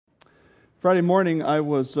Friday morning, I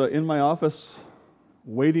was in my office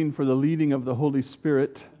waiting for the leading of the Holy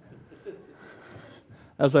Spirit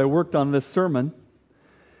as I worked on this sermon.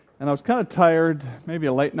 And I was kind of tired, maybe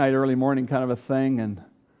a late night, early morning kind of a thing. And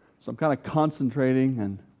so I'm kind of concentrating.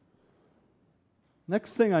 And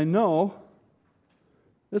next thing I know,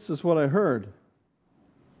 this is what I heard.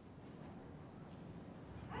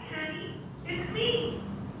 Honey, it's me.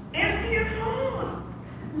 Answer your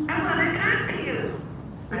phone. I want to talk to you.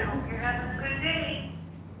 I hope you're having a good day.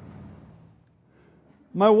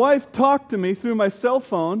 My wife talked to me through my cell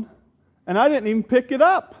phone, and I didn't even pick it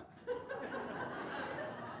up.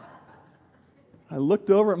 I looked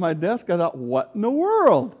over at my desk. I thought, what in the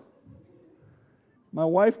world? My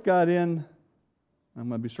wife got in. I'm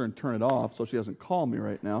going to be sure and turn it off so she doesn't call me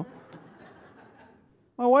right now.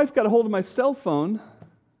 My wife got a hold of my cell phone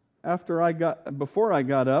before I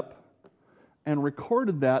got up and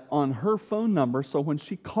recorded that on her phone number, so when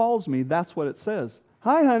she calls me, that's what it says.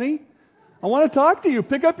 Hi, honey. I want to talk to you.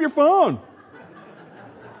 Pick up your phone.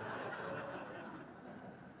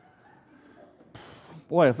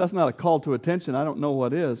 Boy, if that's not a call to attention, I don't know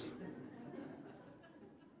what is.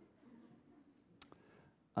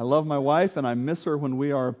 I love my wife, and I miss her when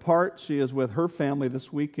we are apart. She is with her family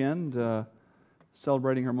this weekend,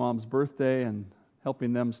 celebrating her mom's birthday and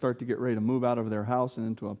helping them start to get ready to move out of their house and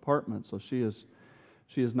into an apartment. So she is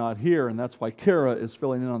not here, and that's why Kara is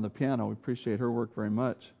filling in on the piano. We appreciate her work very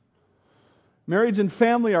much. Marriage and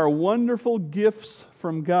family are wonderful gifts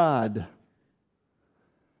from God.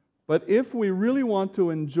 But if we really want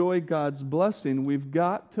to enjoy God's blessing, we've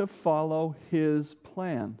got to follow His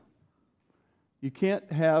plan. You can't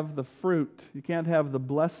have the fruit, you can't have the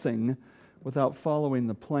blessing without following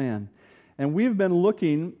the plan. And we've been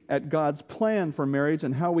looking at God's plan for marriage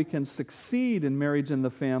and how we can succeed in marriage and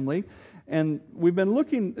the family. And we've been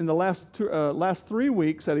looking in the last 3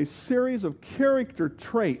 weeks at a series of character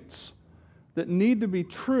traits that need to be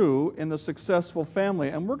true in the successful family.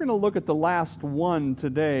 And we're going to look at the last one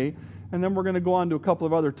today, and then we're going to go on to a couple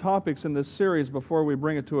of other topics in this series before we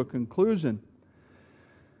bring it to a conclusion.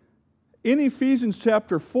 In Ephesians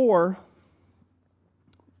chapter 4,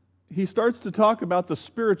 he starts to talk about the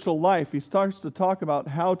spiritual life. He starts to talk about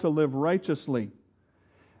how to live righteously.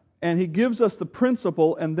 And he gives us the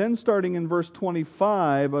principle, and then starting in verse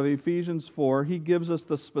 25 of Ephesians 4, he gives us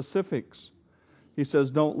the specifics. He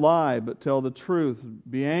says, don't lie, but tell the truth.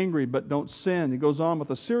 Be angry, but don't sin. He goes on with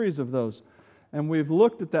a series of those. And we've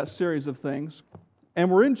looked at that series of things.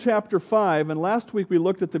 And we're in chapter 5, and last week we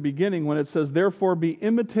looked at the beginning when it says, therefore be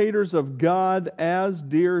imitators of God as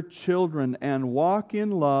dear children, and walk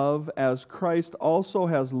in love as Christ also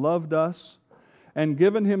has loved us, and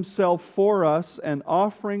given Himself for us, an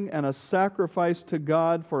offering and a sacrifice to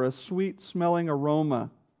God for a sweet-smelling aroma.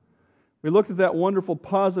 We looked at that wonderful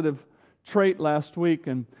positive trait last week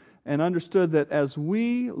and understood that as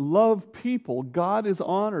we love people, God is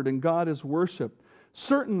honored and God is worshiped.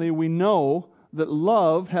 Certainly we know that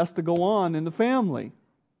love has to go on in the family.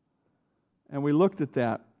 And we looked at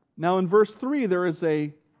that. Now in verse 3 there is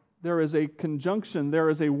a conjunction,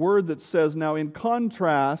 there is a word that says, now in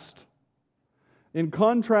contrast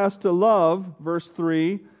to love, verse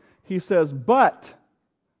 3, he says, but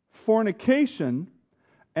fornication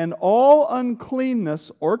and all uncleanness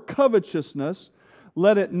or covetousness,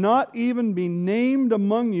 let it not even be named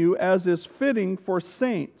among you as is fitting for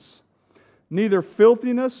saints. Neither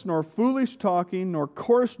filthiness, nor foolish talking, nor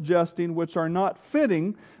coarse jesting, which are not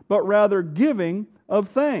fitting, but rather giving of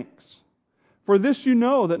thanks. For this you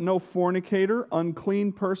know, that no fornicator,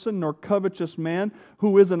 unclean person, nor covetous man,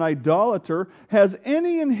 who is an idolater, has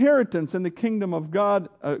any inheritance in the kingdom of God,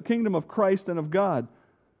 kingdom of Christ and of God.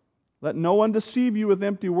 Let no one deceive you with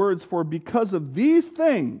empty words, for because of these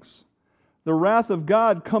things the wrath of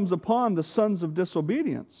God comes upon the sons of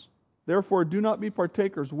disobedience. Therefore do not be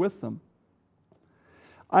partakers with them.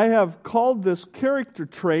 I have called this character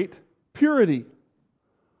trait purity.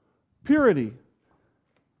 Purity.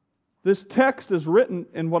 This text is written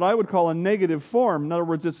in what I would call a negative form. In other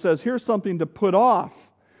words, it says, here's something to put off.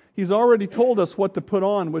 He's already told us what to put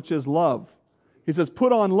on, which is love. He says,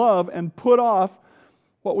 put on love and put off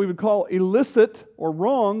what we would call illicit or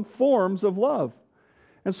wrong forms of love.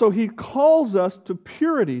 And so he calls us to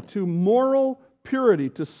purity, to moral purity,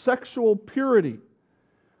 to sexual purity.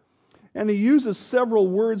 And he uses several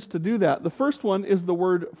words to do that. The first one is the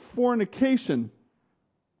word fornication.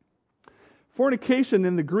 Fornication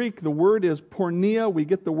in the Greek, the word is porneia. We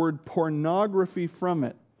get the word pornography from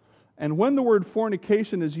it. And when the word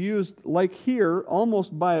fornication is used, like here,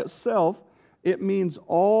 almost by itself, it means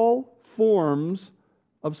all forms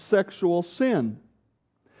of sexual sin.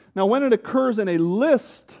 Now, when it occurs in a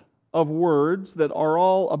list of words that are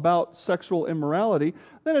all about sexual immorality,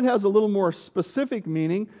 then it has a little more specific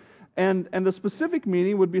meaning. And the specific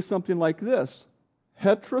meaning would be something like this: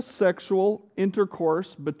 heterosexual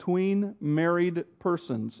intercourse between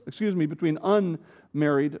between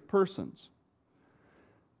unmarried persons.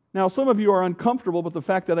 Now, some of you are uncomfortable with the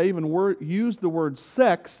fact that I even used the word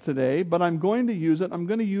sex today, but I'm going to use it. I'm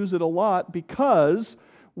going to use it a lot because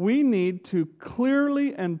we need to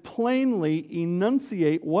clearly and plainly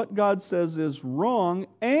enunciate what God says is wrong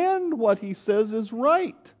and what He says is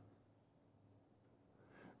right.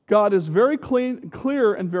 God is very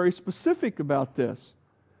clear and very specific about this.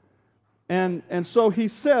 And so He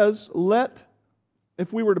says,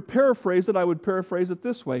 if we were to paraphrase it, I would paraphrase it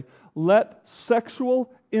this way: let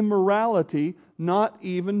sexual immorality not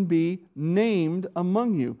even be named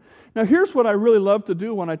among you. Now, here's what I really love to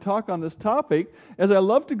do when I talk on this topic, is I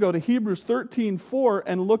love to go to Hebrews 13:4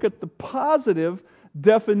 and look at the positive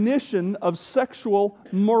definition of sexual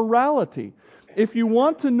morality. If you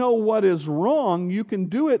want to know what is wrong, you can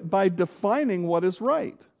do it by defining what is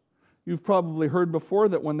right. You've probably heard before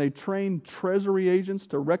that when they train treasury agents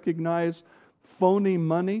to recognize phony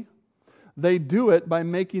money, they do it by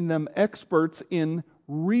making them experts in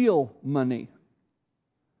real money.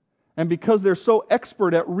 And because they're so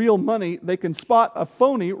expert at real money, they can spot a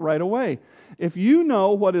phony right away. If you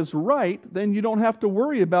know what is right, then you don't have to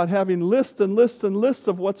worry about having lists and lists and lists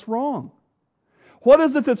of what's wrong. What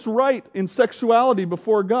is it that's right in sexuality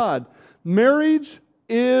before God? Marriage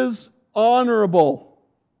is honorable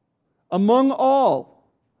among all.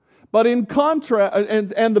 But in contrast,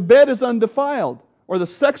 and the bed is undefiled, or the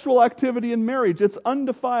sexual activity in marriage, it's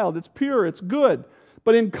undefiled, it's pure, it's good.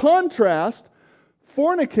 But in contrast,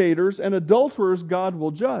 fornicators and adulterers God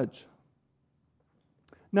will judge.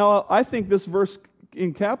 Now, I think this verse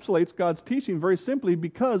encapsulates God's teaching very simply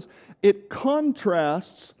because it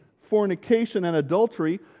contrasts fornication and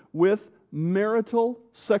adultery with marital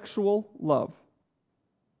sexual love.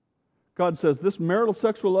 God says this marital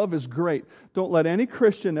sexual love is great. Don't let any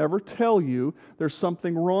Christian ever tell you there's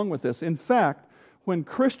something wrong with this. In fact, when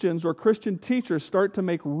Christians or Christian teachers start to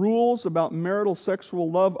make rules about marital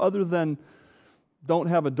sexual love other than don't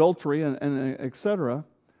have adultery and etc.,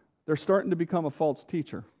 they're starting to become a false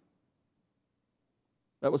teacher.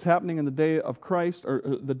 That was happening in the day of Christ,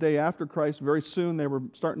 or the day after Christ. Very soon they were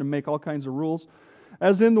starting to make all kinds of rules.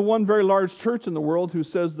 As in the one very large church in the world who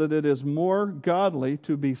says that it is more godly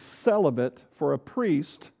to be celibate for a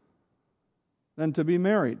priest than to be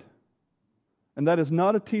married. And that is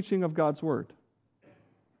not a teaching of God's Word.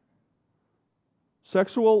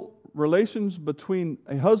 Sexual relations between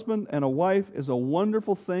a husband and a wife is a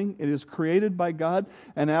wonderful thing. It is created by God.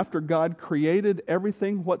 And after God created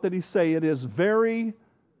everything, what did He say? It is very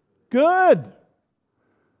good.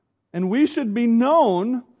 And we should be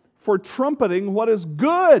known for trumpeting what is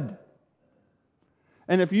good.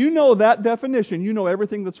 And if you know that definition, you know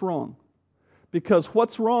everything that's wrong. Because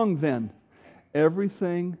what's wrong then?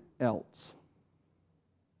 Everything else.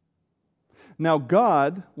 Now,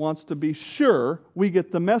 God wants to be sure we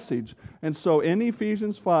get the message. And so in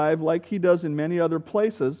Ephesians 5, like He does in many other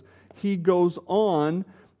places, He goes on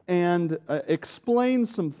and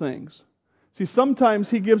explains some things. See,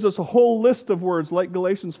 sometimes He gives us a whole list of words, like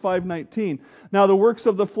Galatians 5:19. Now, the works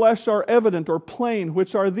of the flesh are evident or plain,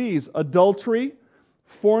 which are these: adultery,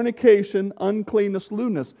 fornication, uncleanness,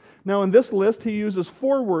 lewdness. Now, in this list, He uses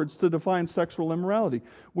 4 words to define sexual immorality.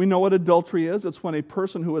 We know what adultery is. It's when a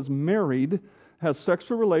person who is married has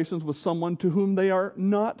sexual relations with someone to whom they are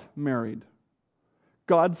not married.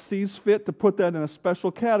 God sees fit to put that in a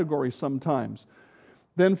special category sometimes.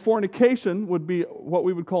 Then fornication would be what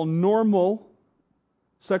we would call normal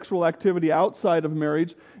sexual activity outside of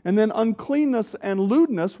marriage. And then uncleanness and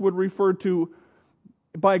lewdness would refer to,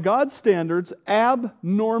 by God's standards,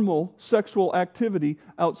 abnormal sexual activity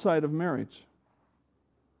outside of marriage.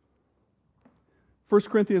 1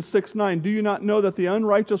 Corinthians 6:9, do you not know that the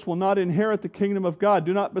unrighteous will not inherit the kingdom of God?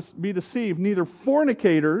 Do not be deceived. Neither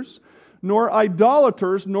fornicators, nor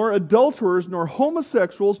idolaters, nor adulterers, nor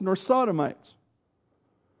homosexuals, nor sodomites.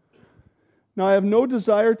 Now, I have no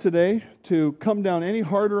desire today to come down any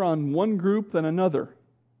harder on one group than another.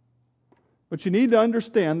 But you need to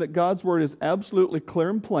understand that God's Word is absolutely clear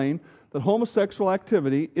and plain that homosexual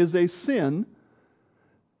activity is a sin,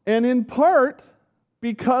 and in part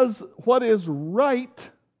because what is right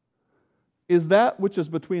is that which is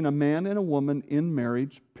between a man and a woman in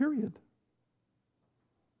marriage, period.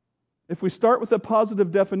 If we start with a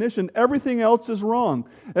positive definition, everything else is wrong.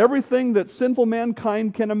 Everything that sinful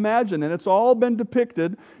mankind can imagine, and it's all been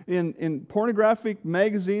depicted in pornographic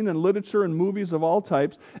magazine and literature and movies of all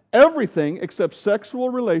types, everything except sexual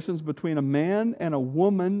relations between a man and a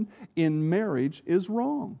woman in marriage is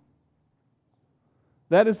wrong.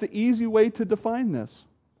 That is the easy way to define this.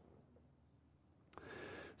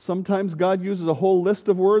 Sometimes God uses a whole list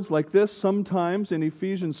of words like this. Sometimes in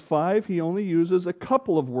Ephesians 5, He only uses a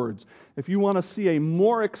couple of words. If you want to see a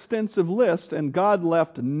more extensive list and God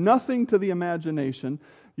left nothing to the imagination,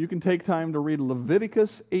 you can take time to read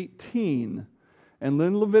Leviticus 18. And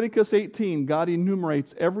in Leviticus 18, God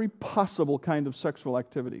enumerates every possible kind of sexual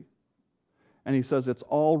activity. And He says it's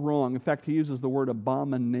all wrong. In fact, He uses the word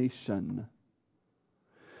abomination.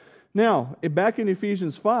 Now, back in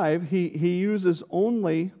Ephesians 5, he uses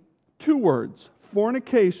only two words,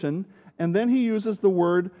 fornication, and then he uses the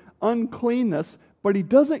word uncleanness, but he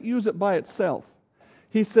doesn't use it by itself.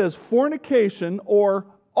 He says fornication or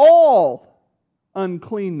all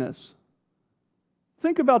uncleanness.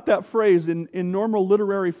 Think about that phrase in normal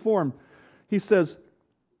literary form. He says,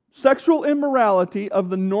 sexual immorality of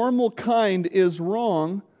the normal kind is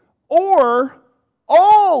wrong, or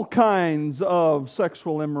all kinds of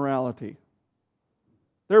sexual immorality.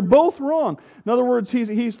 They're both wrong. In other words,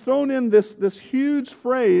 he's thrown in this huge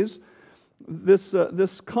phrase,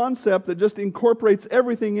 this concept that just incorporates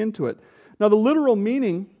everything into it. Now, the literal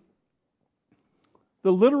meaning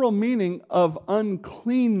of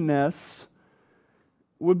uncleanness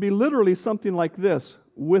would be literally something like this: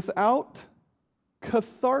 without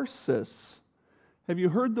catharsis. Have you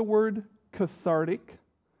heard the word cathartic?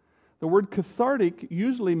 The word cathartic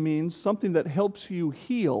usually means something that helps you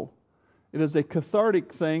heal. It is a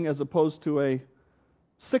cathartic thing as opposed to a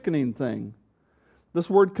sickening thing. This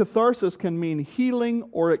word catharsis can mean healing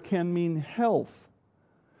or it can mean health.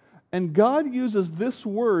 And God uses this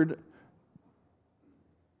word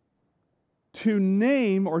to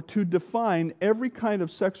name or to define every kind of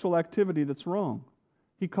sexual activity that's wrong.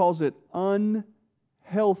 He calls it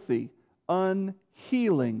unhealthy,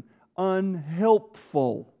 unhealing,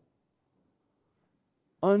 unhelpful.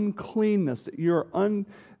 Uncleanness.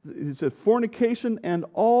 It's a fornication and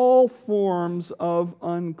all forms of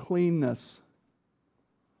uncleanness.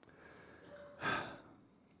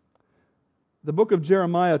 The book of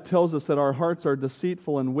Jeremiah tells us that our hearts are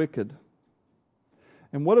deceitful and wicked.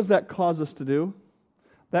 And what does that cause us to do?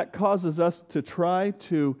 That causes us to try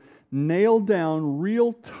to nail down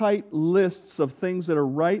real tight lists of things that are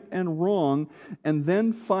right and wrong, and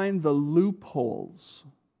then find the loopholes.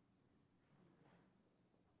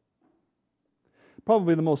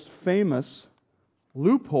 Probably the most famous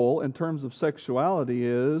loophole in terms of sexuality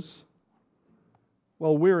is,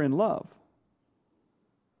 well, we're in love.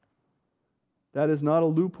 That is not a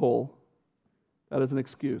loophole. That is an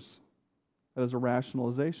excuse. That is a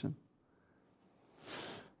rationalization.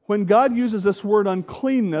 When God uses this word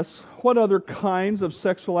uncleanness, what other kinds of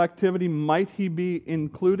sexual activity might He be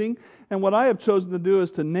including? And what I have chosen to do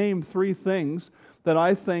is to name three things that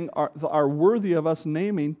I think are worthy of us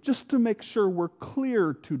naming, just to make sure we're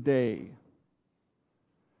clear today.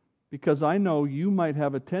 Because I know you might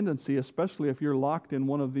have a tendency, especially if you're locked in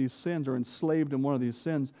one of these sins or enslaved in one of these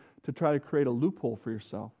sins, to try to create a loophole for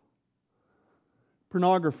yourself.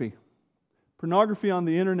 Pornography. Pornography on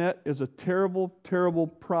the internet is a terrible, terrible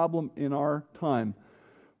problem in our time.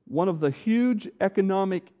 One of the huge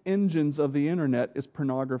economic engines of the internet is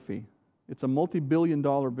pornography. It's a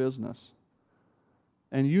multi-billion-dollar business.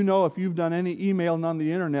 And you know, if you've done any emailing on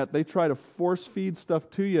the internet, they try to force feed stuff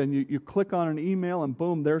to you, and you click on an email and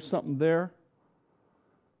boom, there's something there.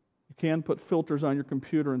 You can put filters on your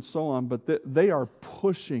computer and so on, but they are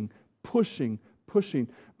pushing,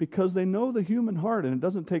 because they know the human heart, and it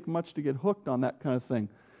doesn't take much to get hooked on that kind of thing.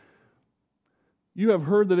 You have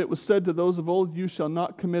heard that it was said to those of old, you shall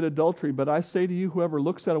not commit adultery, but I say to you, whoever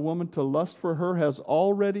looks at a woman to lust for her has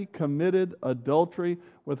already committed adultery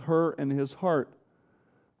with her in his heart.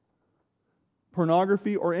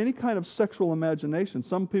 Pornography or any kind of sexual imagination.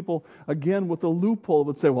 Some people, again, with a loophole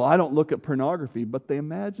would say, well, I don't look at pornography, but they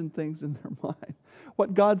imagine things in their mind.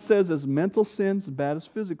 What God says is mental sin's as bad as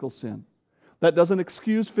physical sin. That doesn't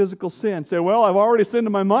excuse physical sin. Say, well, I've already sinned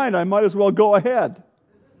in my mind, I might as well go ahead.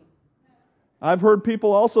 I've heard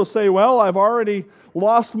people also say, well, I've already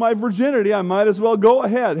lost my virginity, I might as well go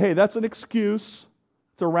ahead. Hey, that's an excuse.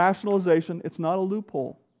 It's a rationalization. It's not a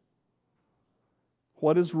loophole.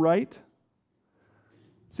 What is right?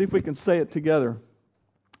 See if we can say it together.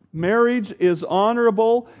 Marriage is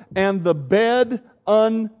honorable and the bed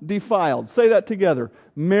undefiled. Say that together.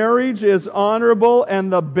 Marriage is honorable and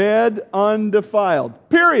the bed undefiled.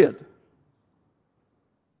 Period.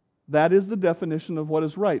 That is the definition of what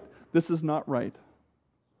is right. This is not right.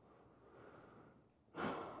 I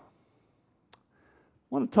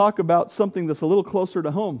want to talk about something that's a little closer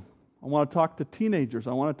to home. I want to talk to teenagers.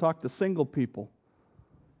 I want to talk to single people.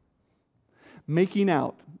 Making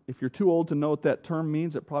out. If you're too old to know what that term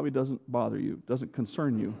means, it probably doesn't bother you, doesn't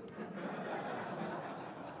concern you.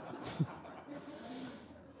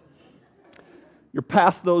 You're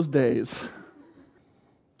past those days.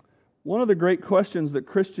 One of the great questions that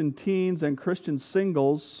Christian teens and Christian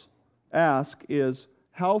singles ask is,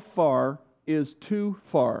 how far is too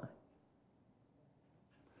far?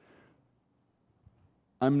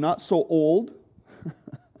 I'm not so old.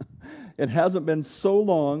 It hasn't been so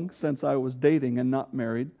long since I was dating and not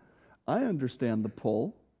married. I understand the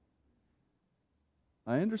pull.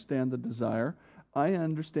 I understand the desire. I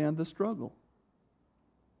understand the struggle.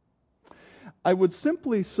 I would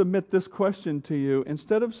simply submit this question to you.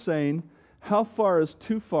 Instead of saying, how far is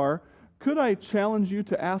too far, could I challenge you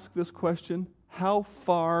to ask this question, how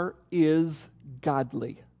far is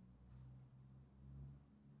godly?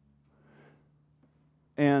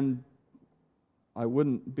 And I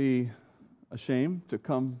wouldn't be ashamed to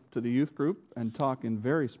come to the youth group and talk in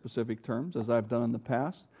very specific terms, as I've done in the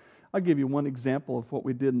past. I'll give you one example of what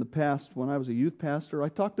we did in the past. When I was a youth pastor, I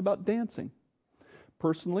talked about dancing.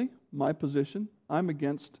 Personally, my position, I'm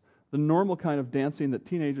against the normal kind of dancing that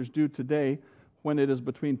teenagers do today when it is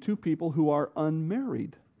between two people who are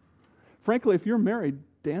unmarried. Frankly, if you're married,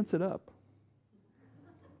 dance it up.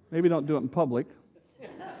 Maybe don't do it in public.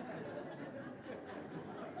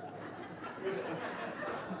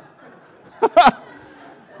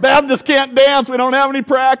 Baptists can't dance. We don't have any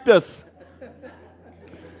practice.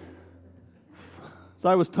 So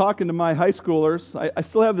I was talking to my high schoolers. I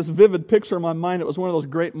still have this vivid picture in my mind. It was one of those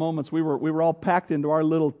great moments. We were all packed into our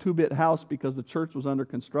little 2-bit house because the church was under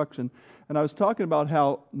construction. And I was talking about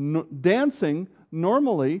how dancing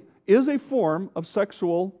normally is a form of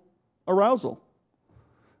sexual arousal.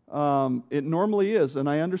 It normally is. And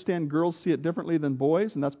I understand girls see it differently than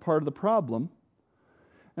boys, and that's part of the problem.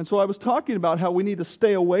 And so I was talking about how we need to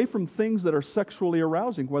stay away from things that are sexually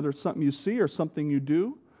arousing, whether it's something you see or something you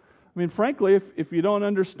do. I mean, frankly, if you don't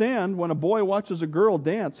understand, when a boy watches a girl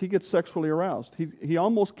dance, he gets sexually aroused. He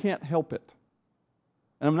almost can't help it.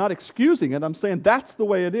 And I'm not excusing it. I'm saying that's the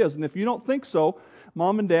way it is. And if you don't think so,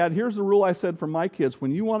 Mom and Dad, here's the rule I said for my kids.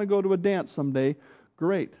 When you want to go to a dance someday,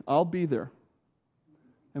 great, I'll be there.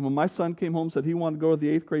 And when my son came home and said he wanted to go to the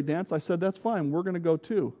 8th grade dance, I said, that's fine, we're going to go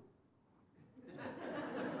too.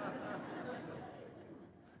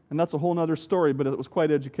 And that's a whole other story, but it was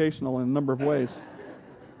quite educational in a number of ways.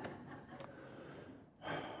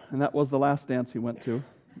 And that was the last dance he went to.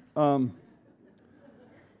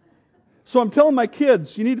 So I'm telling my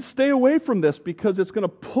kids, you need to stay away from this because it's going to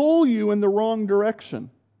pull you in the wrong direction.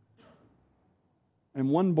 And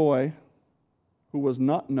one boy, who was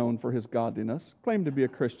not known for his godliness, claimed to be a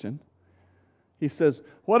Christian. He says,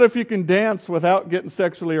 what if you can dance without getting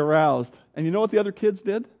sexually aroused? And you know what the other kids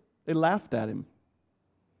did? They laughed at him.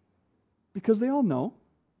 Because they all know.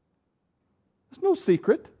 There's no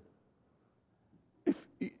secret. If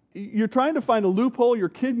you're trying to find a loophole, you're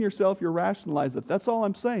kidding yourself, you're rationalizing it. That's all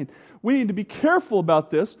I'm saying. We need to be careful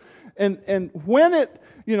about this. And when it,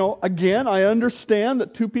 again, I understand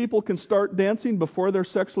that two people can start dancing before they're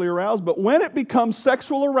sexually aroused, but when it becomes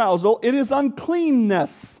sexual arousal, it is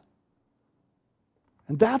uncleanness.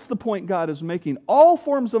 And that's the point God is making. All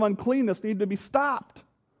forms of uncleanness need to be stopped.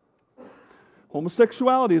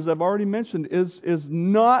 Homosexuality, as I've already mentioned, is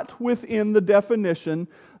not within the definition.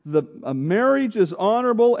 A marriage is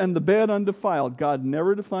honorable and the bed undefiled. God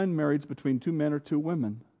never defined marriage between two men or two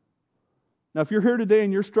women. Now, if you're here today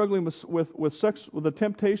and you're struggling with the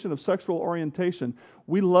temptation of sexual orientation,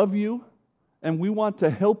 we love you and we want to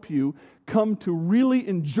help you come to really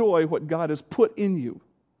enjoy what God has put in you.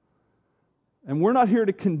 And we're not here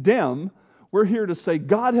to condemn. We're here to say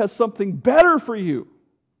God has something better for you.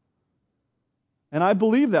 And I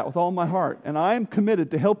believe that with all my heart. And I am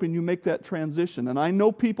committed to helping you make that transition. And I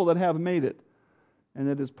know people that have made it. And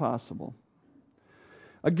it is possible.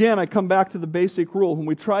 Again, I come back to the basic rule. When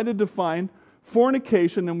we try to define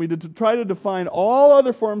fornication and we try to define all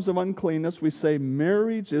other forms of uncleanness, we say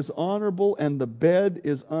marriage is honorable and the bed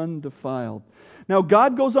is undefiled. Now,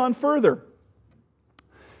 God goes on further.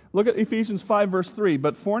 Look at Ephesians 5, verse 3.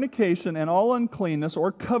 But fornication and all uncleanness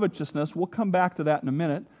or covetousness, we'll come back to that in a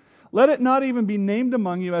minute, let it not even be named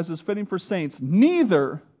among you as is fitting for saints.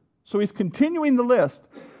 Neither, so he's continuing the list,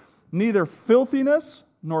 neither filthiness,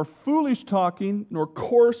 nor foolish talking, nor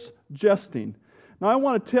coarse jesting. Now, I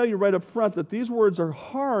want to tell you right up front that these words are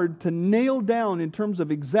hard to nail down in terms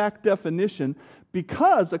of exact definition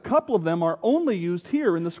because a couple of them are only used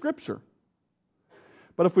here in the Scripture.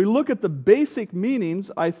 But if we look at the basic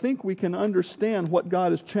meanings, I think we can understand what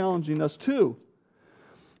God is challenging us to.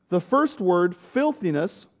 The first word,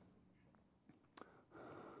 filthiness,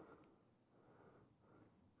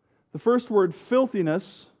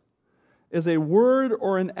 is a word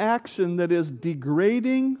or an action that is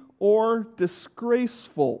degrading or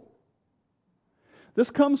disgraceful.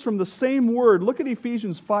 This comes from the same word. Look at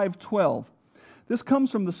Ephesians 5:12. This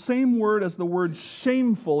comes from the same word as the word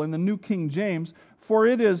shameful in the New King James. For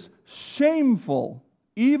it is shameful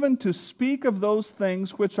even to speak of those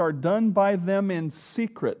things which are done by them in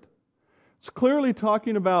secret. It's clearly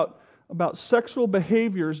talking about sexual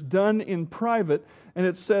behaviors done in private, and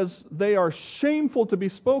it says they are shameful to be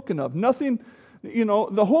spoken of. Nothing,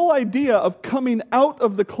 the whole idea of coming out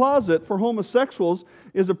of the closet for homosexuals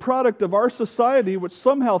is a product of our society, which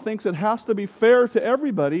somehow thinks it has to be fair to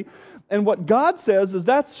everybody. And what God says is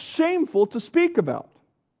that's shameful to speak about.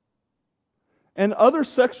 And other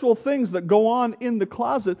sexual things that go on in the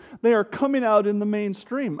closet, they are coming out in the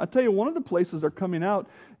mainstream. I tell you, one of the places they're coming out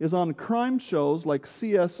is on crime shows like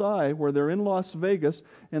CSI, where they're in Las Vegas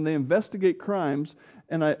and they investigate crimes.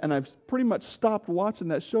 And I've pretty much stopped watching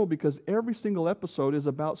that show because every single episode is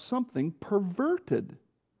about something perverted.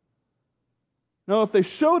 Now, if they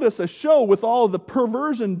showed us a show with all of the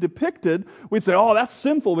perversion depicted, we'd say, oh, that's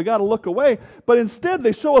sinful, we got to look away. But instead,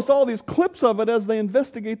 they show us all these clips of it as they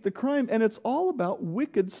investigate the crime, and it's all about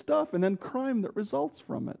wicked stuff and then crime that results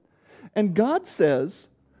from it. And God says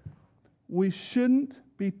we shouldn't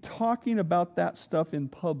be talking about that stuff in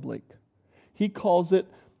public. He calls it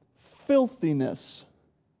filthiness.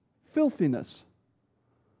 Filthiness.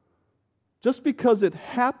 Just because it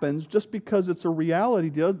happens, just because it's a reality,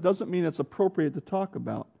 doesn't mean it's appropriate to talk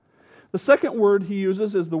about. The second word he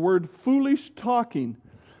uses is the word foolish talking.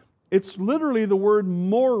 It's literally the word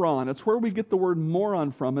moron. It's where we get the word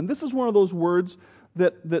moron from. And this is one of those words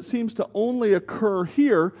that seems to only occur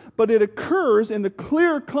here, but it occurs in the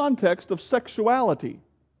clear context of sexuality.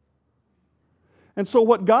 And so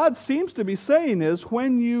what God seems to be saying is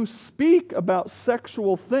when you speak about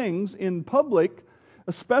sexual things in public,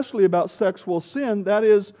 especially about sexual sin, that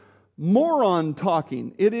is moron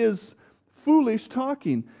talking. It is foolish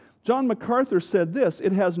talking. John MacArthur said this,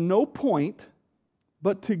 it has no point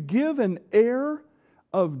but to give an air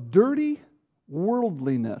of dirty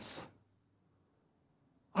worldliness.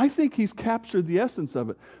 I think he's captured the essence of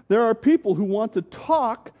it. There are people who want to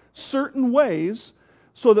talk certain ways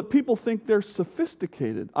so that people think they're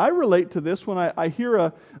sophisticated. I relate to this when I hear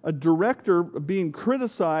a director being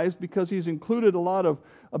criticized because he's included a lot of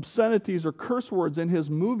obscenities or curse words in his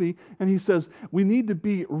movie, and he says, we need to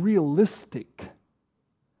be realistic.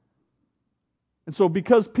 And so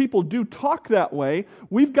because people do talk that way,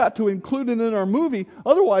 we've got to include it in our movie,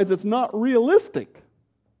 otherwise it's not realistic.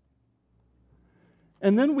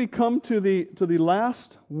 And then we come to the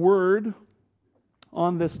last word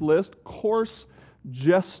on this list, coarse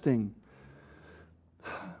jesting.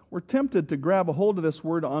 We're tempted to grab a hold of this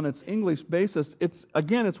word on its English basis. It's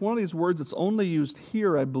one of these words that's only used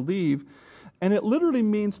here, I believe, and it literally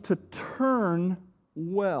means to turn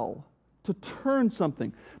well, to turn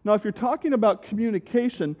something. Now, if you're talking about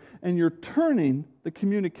communication and you're turning the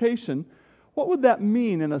communication, what would that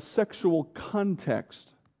mean in a sexual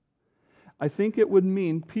context? I think it would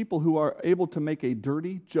mean people who are able to make a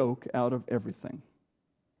dirty joke out of everything.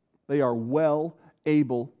 They are well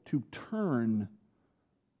able to turn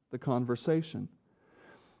the conversation.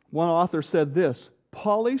 One author said this,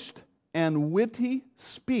 polished and witty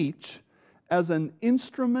speech as an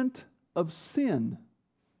instrument of sin.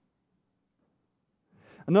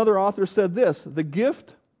 Another author said this, the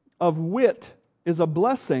gift of wit is a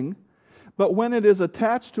blessing, but when it is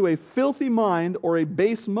attached to a filthy mind or a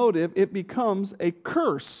base motive, it becomes a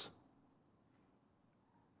curse.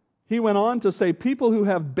 He went on to say, people who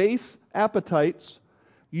have base appetites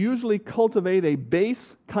usually cultivate a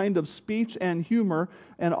base kind of speech and humor,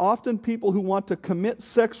 and often people who want to commit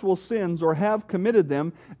sexual sins or have committed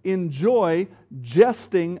them enjoy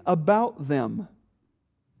jesting about them.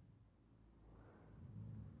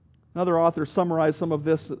 Another author summarized some of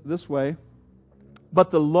this way,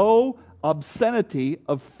 but the low obscenity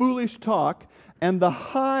of foolish talk and the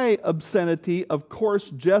high obscenity of coarse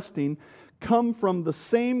jesting come from the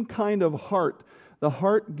same kind of heart, the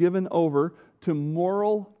heart given over to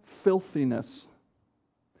moral filthiness.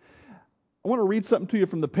 I want to read something to you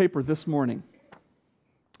from the paper this morning.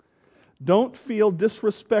 Don't feel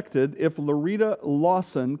disrespected if Loretta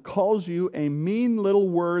Lawson calls you a mean little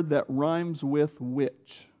word that rhymes with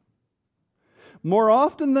witch. More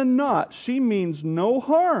often than not, she means no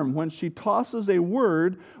harm when she tosses a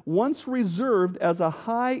word once reserved as a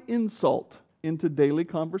high insult into daily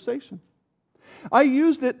conversation. I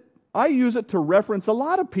use it to reference a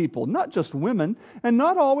lot of people, not just women, and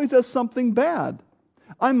not always as something bad.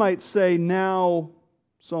 I might say, now,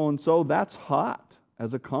 so-and-so, that's hot,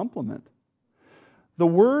 as a compliment. The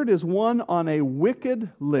word is one on a wicked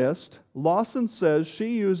list Lawson says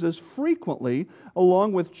she uses frequently,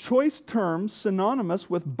 along with choice terms synonymous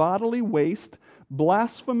with bodily waste,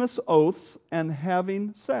 blasphemous oaths, and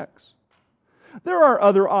having sex. There are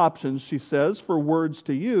other options, she says, for words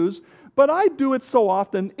to use, but I do it so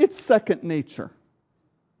often, it's second nature.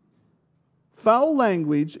 Foul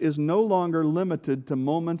language is no longer limited to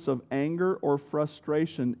moments of anger or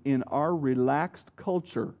frustration in our relaxed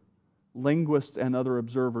culture, linguists and other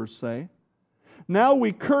observers say. Now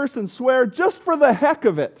we curse and swear just for the heck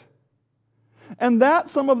of it. And that,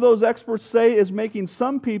 some of those experts say, is making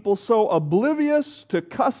some people so oblivious to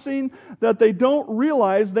cussing that they don't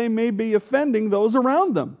realize they may be offending those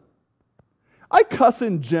around them. I cuss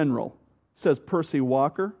in general, says Percy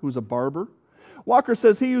Walker, who's a barber. Walker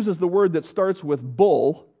says he uses the word that starts with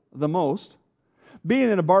bull the most. Being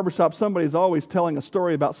in a barbershop, somebody's always telling a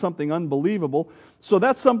story about something unbelievable. So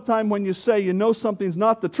that's sometime when you say you know something's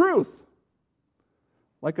not the truth.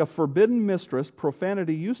 Like a forbidden mistress,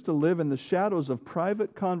 profanity used to live in the shadows of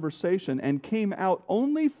private conversation and came out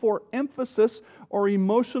only for emphasis or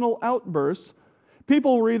emotional outbursts.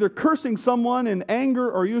 People were either cursing someone in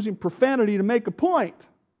anger or using profanity to make a point.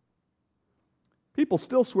 People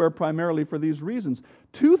still swear primarily for these reasons.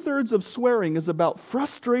 2/3 of swearing is about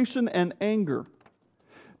frustration and anger.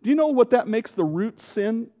 Do you know what that makes the root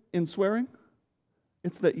sin in swearing?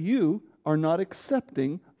 It's that you are not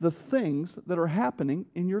accepting the things that are happening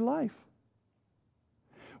in your life.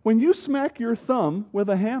 When you smack your thumb with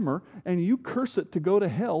a hammer and you curse it to go to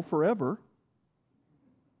hell forever,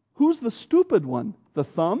 who's the stupid one? The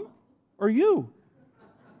thumb or you?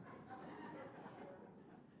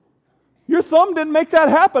 Your thumb didn't make that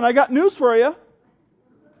happen. I got news for you.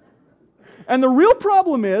 And the real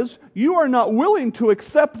problem is you are not willing to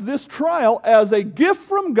accept this trial as a gift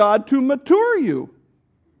from God to mature you.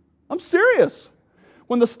 I'm serious.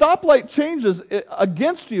 When the stoplight changes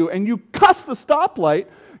against you and you cuss the stoplight,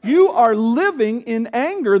 you are living in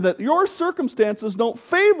anger that your circumstances don't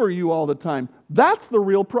favor you all the time. That's the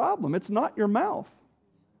real problem. It's not your mouth.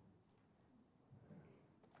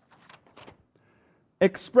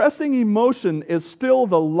 Expressing emotion is still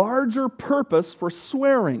the larger purpose for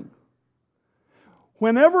swearing.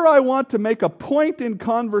 Whenever I want to make a point in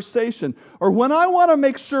conversation, or when I want to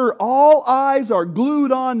make sure all eyes are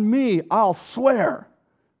glued on me, I'll swear,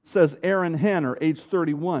 says Aaron Hanner, age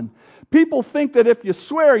 31. People think that if you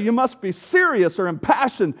swear, you must be serious or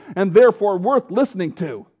impassioned and therefore worth listening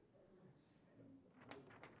to.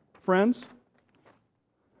 Friends,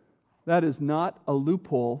 that is not a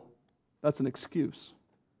loophole, that's an excuse.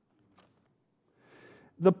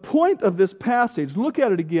 The point of this passage, look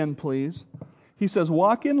at it again, please. He says,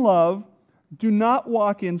 walk in love, do not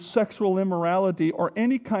walk in sexual immorality or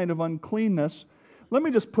any kind of uncleanness. Let me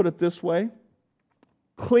just put it this way.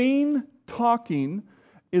 Clean talking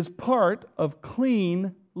is part of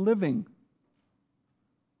clean living.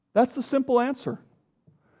 That's the simple answer.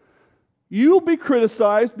 You'll be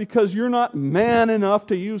criticized because you're not man enough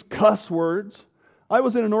to use cuss words. I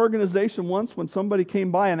was in an organization once when somebody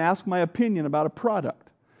came by and asked my opinion about a product.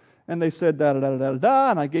 And they said,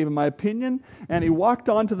 da-da-da-da-da-da, and I gave him my opinion, and he walked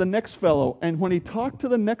on to the next fellow. And when he talked to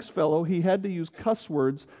the next fellow, he had to use cuss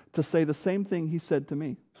words to say the same thing he said to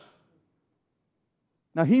me.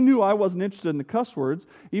 Now, he knew I wasn't interested in the cuss words,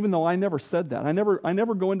 even though I never said that. I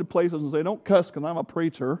never go into places and say, don't cuss because I'm a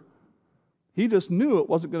preacher. He just knew it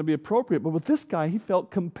wasn't going to be appropriate. But with this guy, he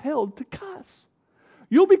felt compelled to cuss.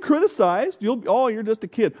 You'll be criticized. You're just a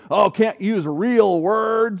kid. Oh, can't use real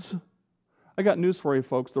words. I got news for you,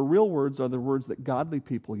 folks. The real words are the words that godly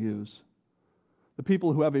people use. The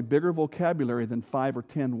people who have a bigger vocabulary than 5 or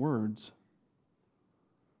 10 words.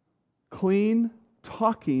 Clean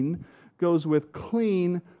talking goes with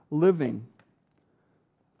clean living.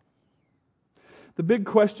 The big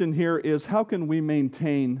question here is, how can we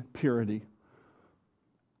maintain purity?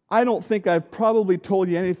 I don't think I've probably told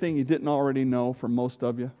you anything you didn't already know for most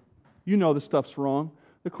of you. You know the stuff's wrong.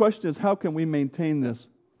 The question is, how can we maintain this?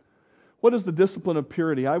 What is the discipline of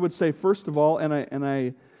purity? I would say, first of all,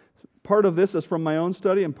 and part of this is from my own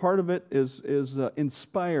study, and part of it is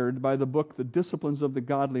inspired by the book, The Disciplines of the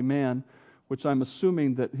Godly Man, which I'm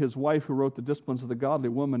assuming that his wife, who wrote The Disciplines of the Godly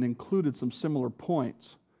Woman, included some similar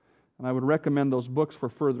points. And I would recommend those books for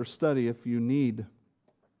further study if you need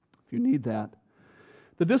that.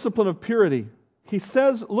 The discipline of purity. He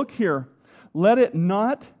says, look here, let it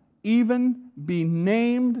not even be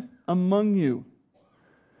named among you.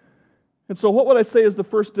 And so what would I say is the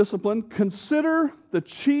first discipline? Consider the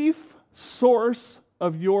chief source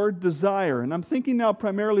of your desire. And I'm thinking now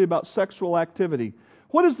primarily about sexual activity.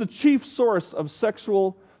 What is the chief source of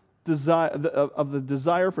sexual desire, of the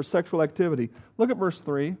desire for sexual activity? Look at verse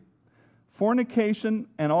 3. Fornication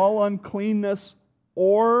and all uncleanness,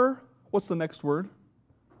 or, what's the next word?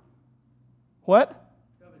 What?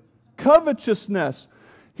 Covetousness.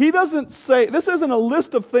 He doesn't say, this isn't a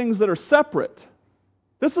list of things that are separate.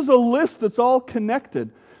 This is a list that's all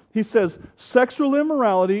connected. He says sexual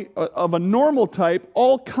immorality of a normal type,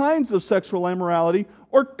 all kinds of sexual immorality,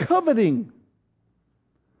 or coveting.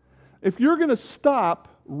 If you're going to stop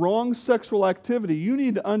wrong sexual activity, you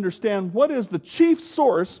need to understand what is the chief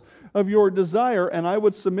source of your desire, and I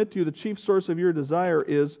would submit to you the chief source of your desire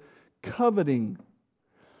is coveting.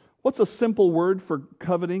 What's a simple word for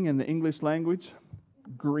coveting in the English language?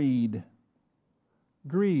 Greed.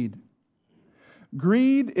 Greed.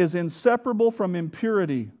 Greed is inseparable from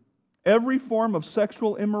impurity. Every form of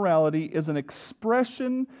sexual immorality is an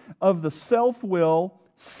expression of the self-will,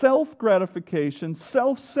 self-gratification,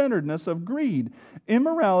 self-centeredness of greed.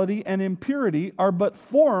 Immorality and impurity are but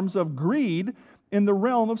forms of greed in the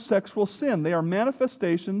realm of sexual sin. They are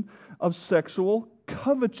manifestation of sexual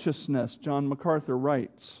covetousness, John MacArthur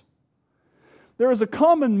writes. There is a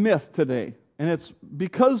common myth today, and it's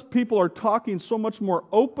because people are talking so much more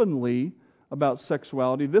openly about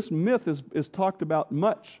sexuality. This myth is talked about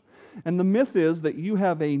much. And the myth is that you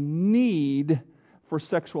have a need for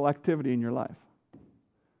sexual activity in your life.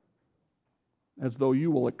 As though you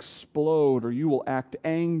will explode, or you will act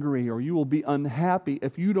angry, or you will be unhappy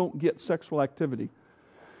if you don't get sexual activity.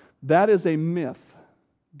 That is a myth.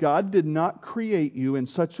 God did not create you in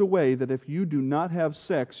such a way that if you do not have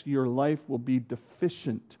sex, your life will be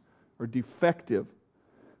deficient or defective.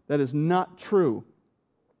 That is not true.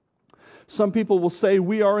 Some people will say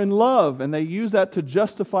we are in love, and they use that to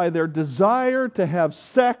justify their desire to have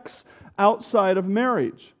sex outside of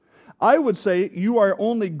marriage. I would say you are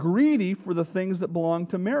only greedy for the things that belong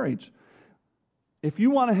to marriage. If you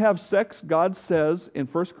want to have sex, God says in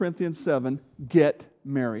 1 Corinthians 7, get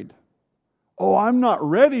married. Oh, I'm not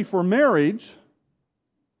ready for marriage.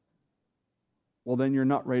 Well, then you're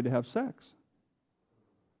not ready to have sex.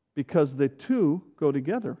 Because the two go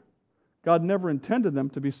together. God never intended them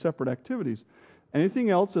to be separate activities. Anything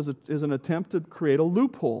else is an attempt to create a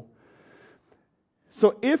loophole.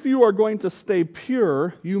 So if you are going to stay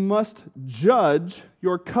pure, you must judge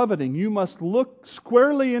your coveting. You must look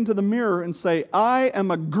squarely into the mirror and say, I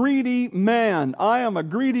am a greedy man. I am a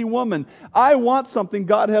greedy woman. I want something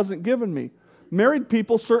God hasn't given me. Married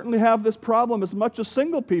people certainly have this problem as much as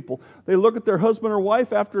single people. They look at their husband or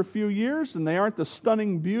wife after a few years and they aren't the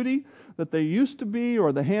stunning beauty that they used to be,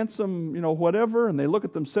 or the handsome, whatever, and they look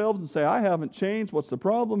at themselves and say, I haven't changed. What's the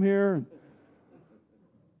problem here?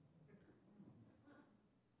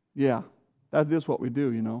 Yeah, that is what we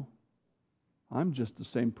do, I'm just the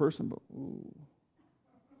same person, but ooh.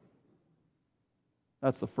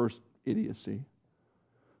 That's the first idiocy.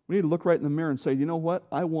 We need to look right in the mirror and say, you know what?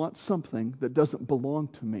 I want something that doesn't belong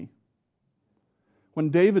to me. When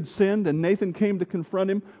David sinned and Nathan came to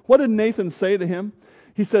confront him, what did Nathan say to him?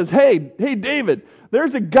 He says, hey David,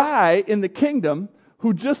 there's a guy in the kingdom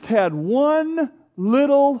who just had one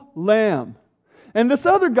little lamb. And this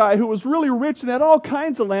other guy who was really rich and had all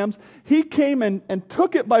kinds of lambs, he came and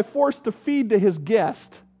took it by force to feed to his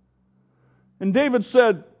guest. And David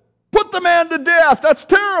said, put the man to death, that's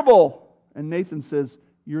terrible. And Nathan says,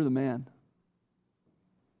 you're the man.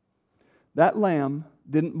 That lamb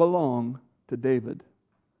didn't belong to David.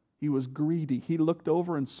 He was greedy. He looked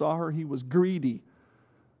over and saw her. He was greedy.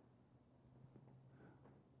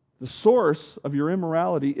 The source of your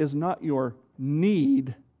immorality is not your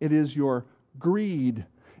need, it is your greed.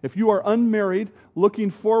 If you are unmarried,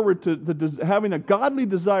 looking forward to having a godly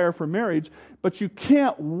desire for marriage, but you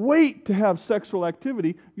can't wait to have sexual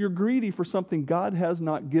activity, you're greedy for something God has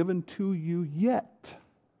not given to you yet.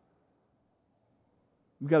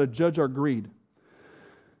 We've got to judge our greed.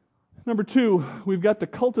 Number 2, we've got to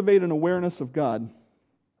cultivate an awareness of God.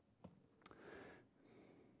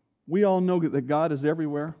 We all know that God is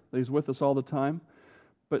everywhere, that He's with us all the time.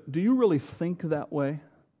 But do you really think that way?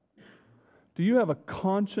 Do you have a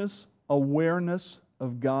conscious awareness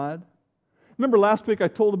of God? Remember last week I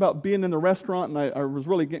told about being in the restaurant and I was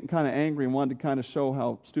really getting kind of angry and wanted to kind of show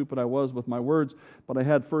how stupid I was with my words, but I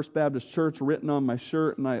had First Baptist Church written on my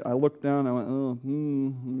shirt and I looked down and I went,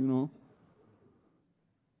 you know.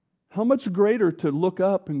 How much greater to look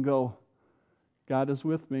up and go, God is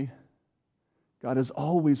with me. God is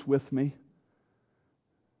always with me.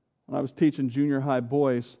 When I was teaching junior high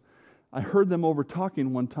boys, I heard them over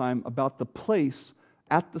talking one time about the place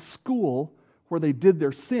at the school where they did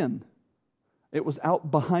their sin. It was out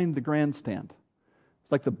behind the grandstand.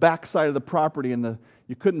 It's like the backside of the property, and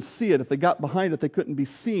you couldn't see it. If they got behind it, they couldn't be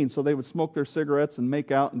seen, so they would smoke their cigarettes and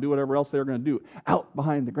make out and do whatever else they were going to do out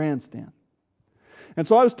behind the grandstand. And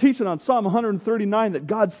so I was teaching on Psalm 139 that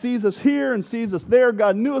God sees us here and sees us there.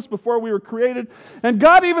 God knew us before we were created, and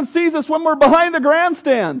God even sees us when we're behind the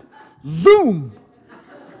grandstand. Zoom!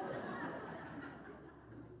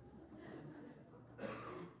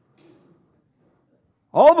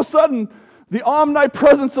 All of a sudden, the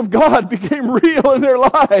omnipresence of God became real in their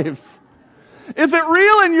lives. Is it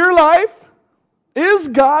real in your life? Is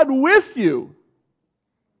God with you?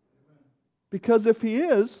 Because if He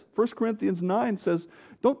is, 1 Corinthians 9 says,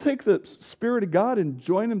 don't take the Spirit of God and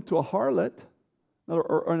join Him to a harlot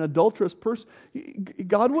or an adulterous person.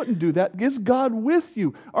 God wouldn't do that. Is God with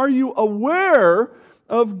you? Are you aware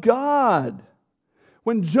of God?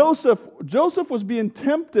 When Joseph was being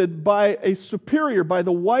tempted by a superior, by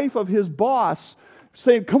the wife of his boss,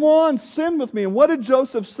 saying, come on, sin with me. And what did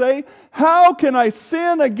Joseph say? How can I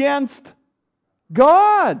sin against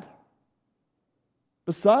God?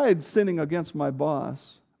 Besides sinning against my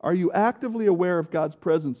boss, are you actively aware of God's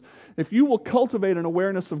presence? If you will cultivate an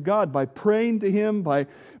awareness of God by praying to Him, by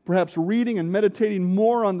perhaps reading and meditating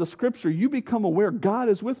more on the Scripture, you become aware, God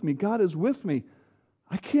is with me, God is with me.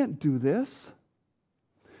 I can't do this.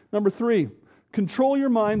 Number 3, control your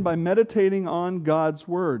mind by meditating on God's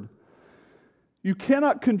Word. You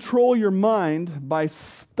cannot control your mind by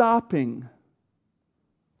stopping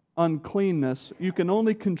uncleanness. You can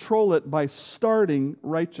only control it by starting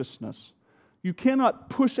righteousness. You cannot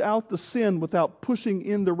push out the sin without pushing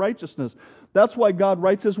in the righteousness. That's why God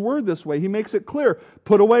writes His Word this way. He makes it clear.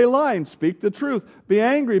 Put away lying, speak the truth. Be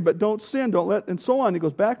angry, but don't sin, don't let, and so on. He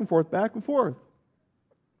goes back and forth, back and forth.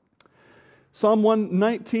 Psalm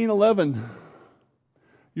 119:11.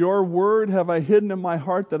 Your word have I hidden in my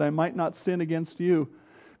heart that I might not sin against you.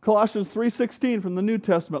 Colossians 3:16 from the New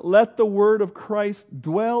Testament. Let the word of Christ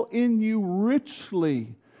dwell in you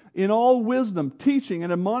richly in all wisdom, teaching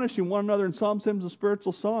and admonishing one another in psalms, hymns, and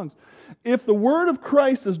spiritual songs. If the word of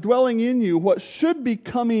Christ is dwelling in you, what should be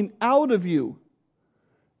coming out of you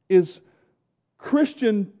is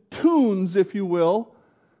Christian tunes, if you will,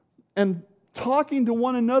 and talking to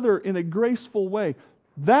one another in a graceful way.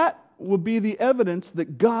 That will be the evidence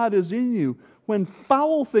that God is in you. When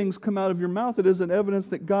foul things come out of your mouth, it is an evidence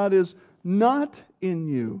that God is not in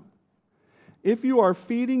you. If you are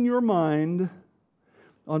feeding your mind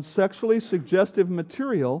on sexually suggestive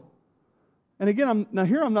material, and again,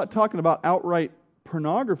 I'm not talking about outright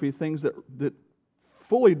pornography, things that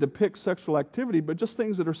fully depict sexual activity, but just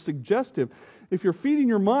things that are suggestive. If you're feeding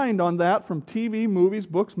your mind on that from TV, movies,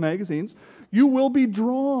 books, magazines, you will be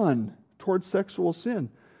drawn towards sexual sin.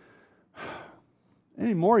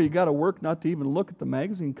 Anymore, you got to work not to even look at the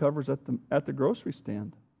magazine covers at the grocery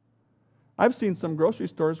stand. I've seen some grocery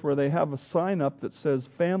stores where they have a sign up that says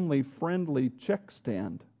family-friendly check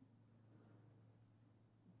stand.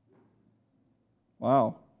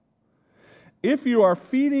 Wow. If you are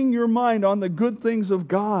feeding your mind on the good things of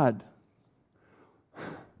God,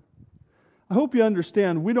 I hope you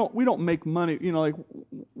understand, we don't make money, like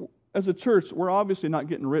as a church, we're obviously not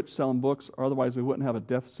getting rich selling books, or otherwise we wouldn't have a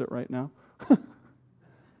deficit right now.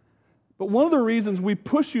 But one of the reasons we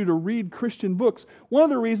push you to read Christian books, one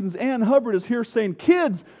of the reasons Ann Hubbard is here saying,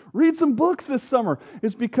 kids, read some books this summer,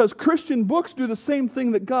 is because Christian books do the same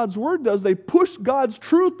thing that God's Word does. They push God's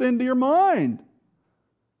truth into your mind.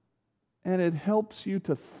 And it helps you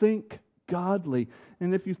to think godly.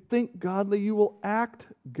 And if you think godly, you will act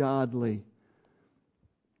godly.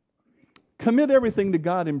 Commit everything to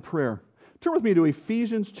God in prayer. Turn with me to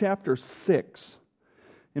Ephesians chapter 6.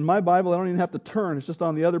 In my Bible, I don't even have to turn. It's just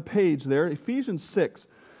on the other page there. Ephesians 6.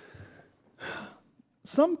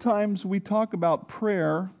 Sometimes we talk about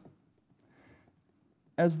prayer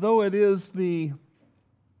as though it is the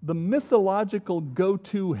mythological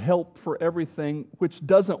go-to help for everything, which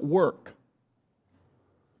doesn't work.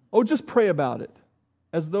 Oh, just pray about it,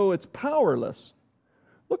 as though it's powerless.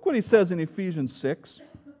 Look what he says in Ephesians 6.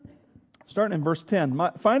 Starting in verse 10,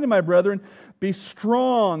 finally, my brethren, be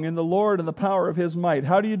strong in the Lord and the power of His might.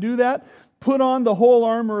 How do you do that? Put on the whole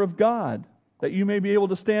armor of God. that you may be able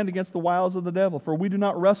to stand against the wiles of the devil. For we do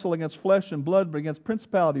not wrestle against flesh and blood, but against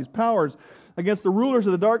principalities, powers, against the rulers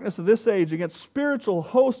of the darkness of this age, against spiritual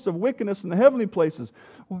hosts of wickedness in the heavenly places.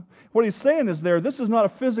 What he's saying is this is not a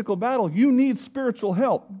physical battle. You need spiritual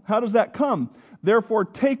help. How does that come? Therefore,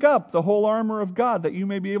 take up the whole armor of God, that you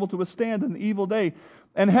may be able to withstand in the evil day.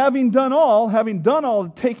 And having done all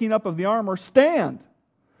the taking up of the armor, stand.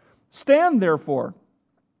 Stand, therefore,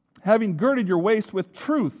 having girded your waist with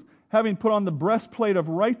truth, having put on the breastplate of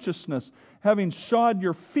righteousness, having shod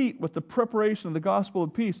your feet with the preparation of the gospel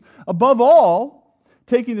of peace. Above all,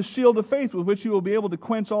 taking the shield of faith, with which you will be able to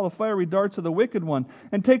quench all the fiery darts of the wicked one,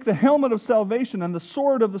 and take the helmet of salvation and the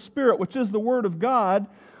sword of the Spirit, which is the word of God,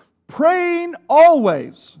 praying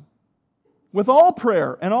always with all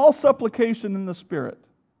prayer and all supplication in the Spirit.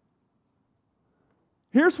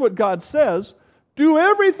 Here's what God says. Do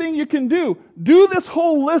everything you can do. Do this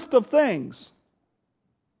whole list of things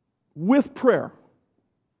with prayer.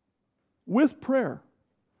 With prayer.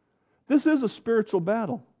 This is a spiritual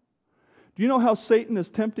battle. Do you know how Satan is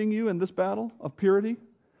tempting you in this battle of purity?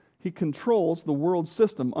 He controls the world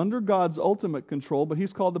system under God's ultimate control, but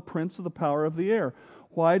he's called the prince of the power of the air.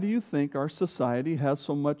 Why do you think our society has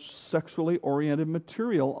so much sexually oriented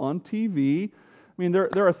material on TV? I mean,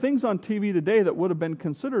 there are things on TV today that would have been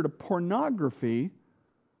considered a pornography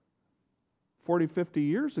 40, 50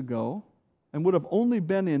 years ago and would have only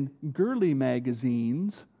been in girly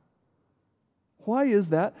magazines. Why is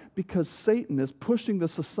that? Because Satan is pushing the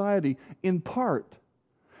society in part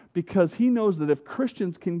because he knows that if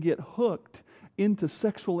Christians can get hooked into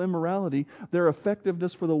sexual immorality, their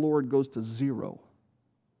effectiveness for the Lord goes to zero.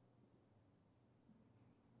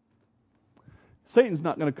 Satan's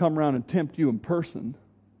not going to come around and tempt you in person.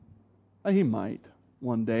 He might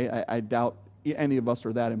one day. I doubt any of us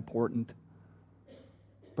are that important.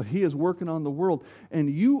 But he is working on the world. And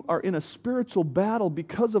you are in a spiritual battle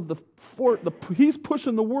because of he's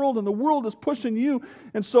pushing the world and the world is pushing you.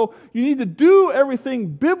 And so you need to do everything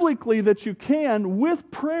biblically that you can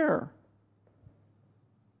with prayer.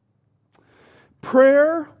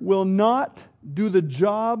 Prayer will not do the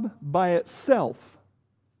job by itself.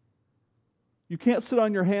 You can't sit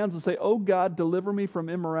on your hands and say, "Oh God, deliver me from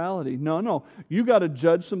immorality." No. You got to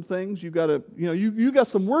judge some things. You got to, you got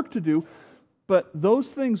some work to do. But those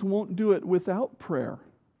things won't do it without prayer.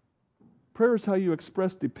 Prayer is how you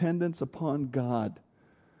express dependence upon God.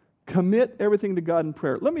 Commit everything to God in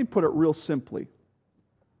prayer. Let me put it real simply.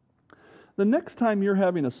 The next time you're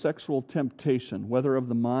having a sexual temptation, whether of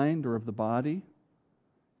the mind or of the body,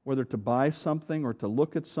 whether to buy something or to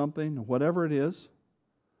look at something, whatever it is,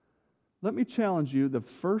 let me challenge you, the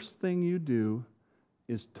first thing you do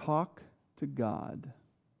is talk to God.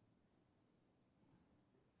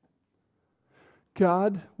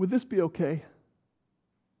 God, would this be okay?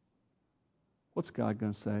 What's God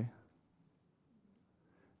going to say?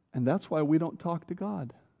 And that's why we don't talk to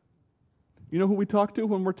God. You know who we talk to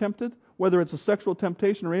when we're tempted? Whether it's a sexual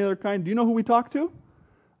temptation or any other kind, do you know who we talk to?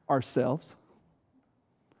 Ourselves.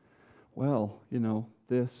 Well,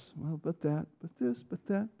 this, but that, but this, but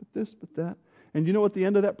that, but this, but that. And you know what the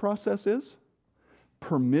end of that process is?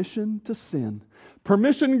 Permission to sin.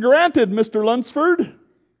 Permission granted, Mr. Lunsford.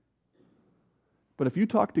 But if you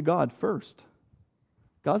talk to God first,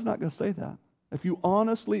 God's not going to say that. If you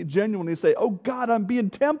honestly, genuinely say, "Oh God, I'm being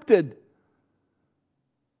tempted,"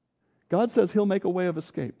 God says He'll make a way of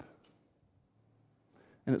escape.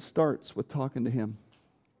 And it starts with talking to Him.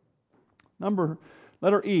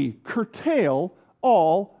 Letter E, curtail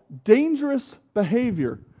all dangerous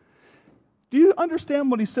behavior. Do you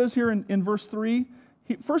understand what he says here in verse 3?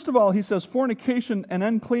 First of all, he says fornication and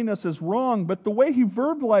uncleanness is wrong, but the way he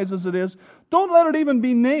verbalizes it is, don't let it even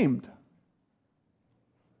be named.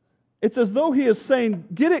 It's as though he is saying,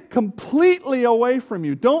 get it completely away from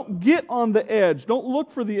you. Don't get on the edge. Don't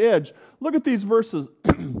look for the edge. Look at these verses.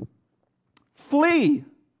 Flee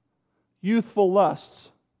youthful lusts.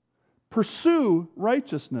 Pursue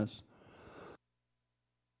righteousness.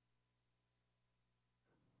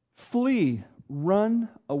 Flee, run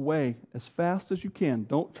away as fast as you can.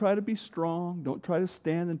 Don't try to be strong. Don't try to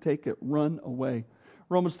stand and take it. Run away.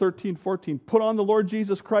 Romans 13:14. Put on the Lord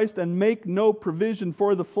Jesus Christ and make no provision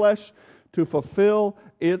for the flesh to fulfill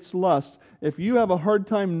its lusts. If you have a hard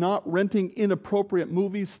time not renting inappropriate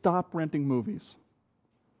movies, stop renting movies.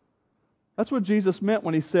 That's what Jesus meant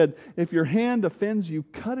when He said, if your hand offends you,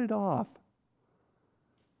 cut it off.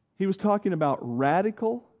 He was talking about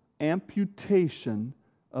radical amputation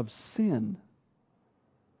of sin.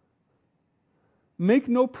 Make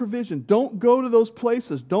no provision. Don't go to those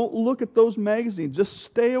places. Don't look at those magazines. Just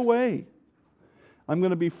stay away. I'm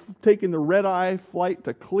going to be taking the red-eye flight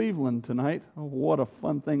to Cleveland tonight. Oh, what a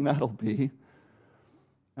fun thing that'll be.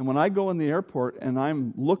 And when I go in the airport and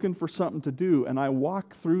I'm looking for something to do and I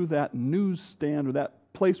walk through that newsstand or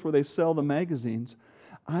that place where they sell the magazines,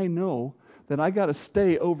 I know that I got to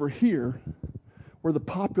stay over here where the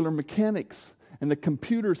popular mechanics and the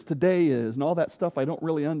computers today is and all that stuff I don't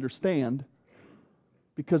really understand.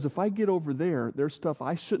 Because if I get over there, there's stuff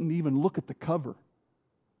I shouldn't even look at the cover.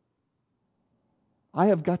 I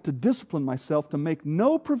have got to discipline myself to make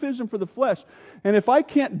no provision for the flesh. And if I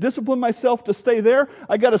can't discipline myself to stay there,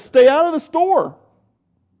 I got to stay out of the store.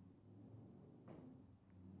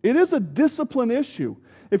 It is a discipline issue.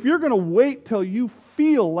 If you're going to wait till you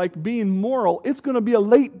feel like being moral, it's going to be a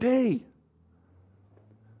late day.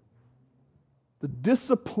 The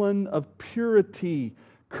discipline of purity.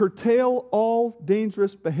 Curtail all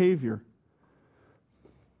dangerous behavior.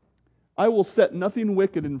 I will set nothing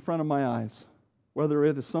wicked in front of my eyes. Whether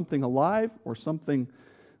it is something alive or something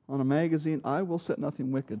on a magazine, I will set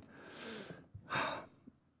nothing wicked.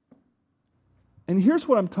 And here's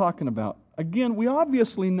what I'm talking about. Again, we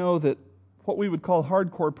obviously know that what we would call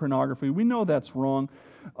hardcore pornography, we know that's wrong.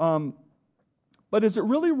 But is it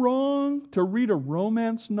really wrong to read a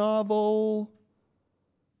romance novel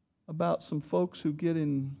about some folks who get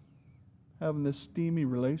in having this steamy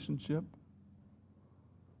relationship?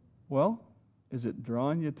 Well, is it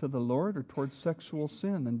drawing you to the Lord or towards sexual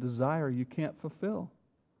sin and desire you can't fulfill?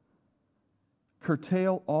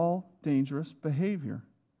 Curtail all dangerous behavior.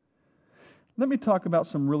 Let me talk about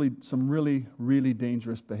some really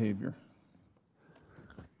dangerous behavior.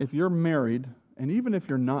 If you're married, and even if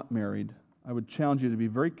you're not married, I would challenge you to be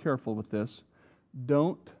very careful with this.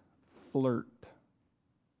 Don't flirt.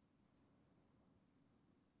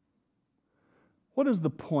 What is the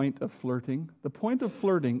point of flirting? The point of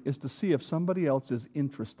flirting is to see if somebody else is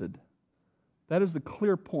interested. That is the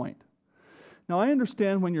clear point. Now, I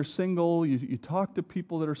understand when you're single, you talk to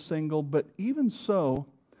people that are single, but even so,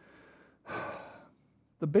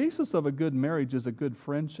 the basis of a good marriage is a good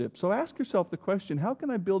friendship. So ask yourself the question, how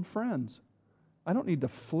can I build friends? I don't need to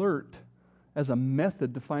flirt as a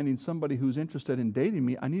method to finding somebody who's interested in dating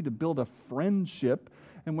me. I need to build a friendship.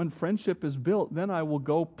 And when friendship is built, then I will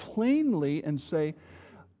go plainly and say,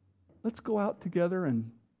 let's go out together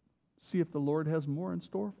and see if the Lord has more in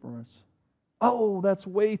store for us. Oh, that's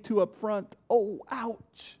way too upfront. Oh,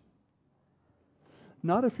 ouch.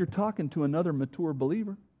 Not if you're talking to another mature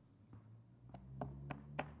believer.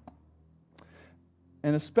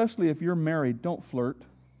 And especially if you're married, don't flirt.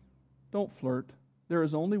 Don't flirt. There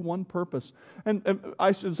is only one purpose. And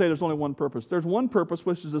I should say there's only one purpose. There's one purpose,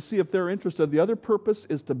 which is to see if they're interested. The other purpose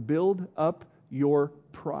is to build up your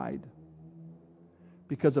pride.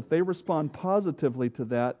 Because if they respond positively to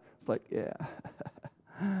that, it's like, yeah,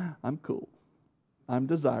 I'm cool. I'm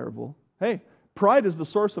desirable. Hey, pride is the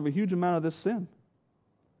source of a huge amount of this sin.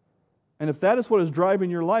 And if that is what is driving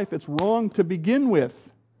your life, it's wrong to begin with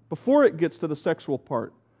before it gets to the sexual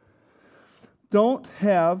part. Don't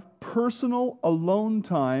have personal alone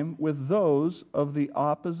time with those of the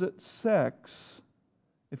opposite sex.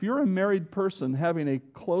 If you're a married person having a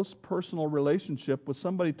close personal relationship with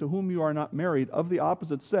somebody to whom you are not married of the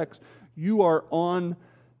opposite sex, you are on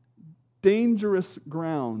dangerous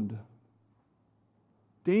ground.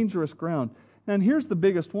 Dangerous ground. And here's the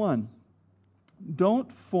biggest one. Don't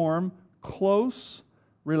form close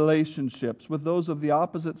relationships with those of the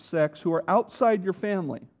opposite sex who are outside your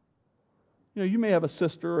family. You know, you may have a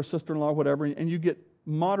sister or sister-in-law, whatever, and you get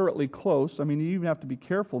moderately close. I mean, you even have to be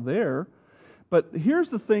careful there. But here's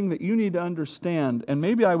the thing that you need to understand, and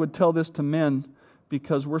maybe I would tell this to men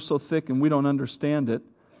because we're so thick and we don't understand it.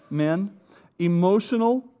 Men,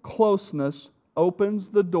 emotional closeness opens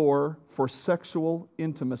the door for sexual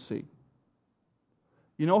intimacy.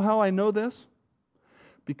 You know how I know this?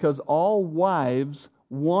 Because all wives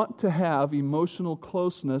want to have emotional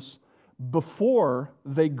closeness before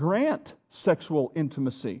they grant sexual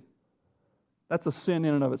intimacy. That's a sin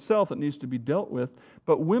in and of itself that needs to be dealt with.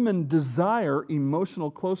 But women desire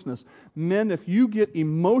emotional closeness. Men, if you get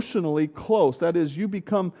emotionally close, that is, you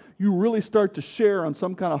really start to share on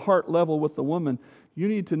some kind of heart level with the woman, you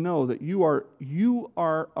need to know that you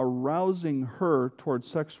are arousing her towards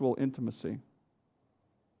sexual intimacy.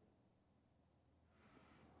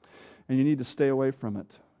 And you need to stay away from it.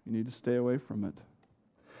 You need to stay away from it.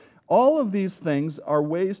 All of these things are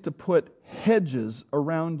ways to put hedges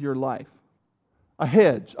around your life. A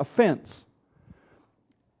hedge, a fence.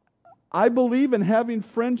 I believe in having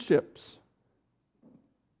friendships,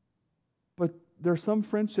 but there are some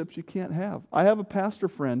friendships you can't have. I have a pastor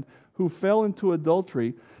friend who fell into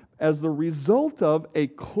adultery as the result of a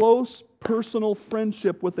close personal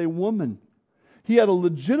friendship with a woman. He had a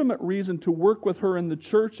legitimate reason to work with her in the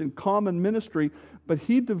church in common ministry, but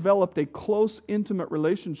he developed a close, intimate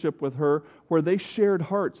relationship with her where they shared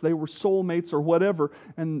hearts. They were soulmates or whatever,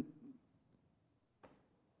 and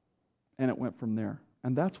it went from there.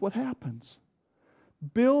 And that's what happens.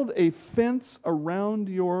 Build a fence around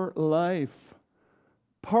your life.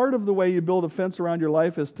 Part of the way you build a fence around your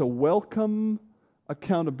life is to welcome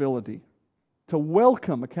accountability. To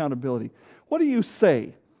welcome accountability. What do you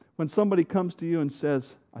say when somebody comes to you and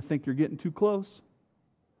says, I think you're getting too close?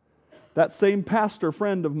 That same pastor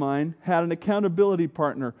friend of mine had an accountability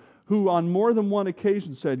partner who on more than one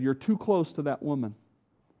occasion said, you're too close to that woman.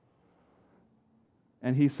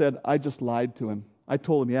 And he said, I just lied to him. I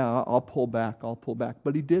told him, yeah, I'll pull back.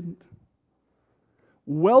 But he didn't.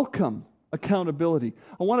 Welcome accountability.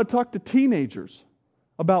 I want to talk to teenagers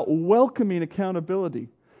about welcoming accountability.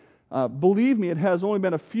 Believe me, it has only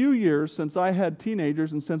been a few years since I had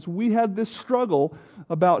teenagers and since we had this struggle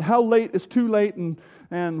about how late is too late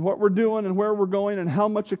and what we're doing and where we're going and how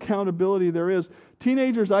much accountability there is.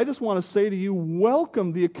 Teenagers, I just want to say to you,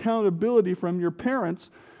 welcome the accountability from your parents.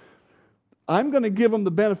 I'm going to give them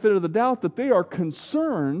the benefit of the doubt that they are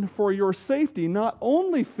concerned for your safety, not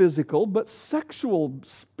only physical, but sexual,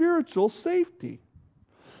 spiritual safety.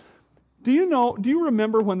 Do you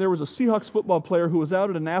remember when there was a Seahawks football player who was out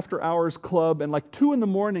at an after-hours club and like 2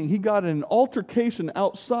 a.m. he got in an altercation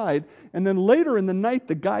outside, and then later in the night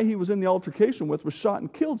the guy he was in the altercation with was shot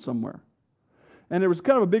and killed somewhere. And there was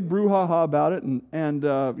kind of a big brouhaha about it,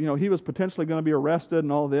 and he was potentially going to be arrested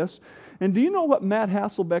and all this. And do you know what Matt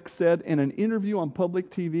Hasselbeck said in an interview on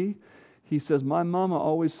public TV? He says, my mama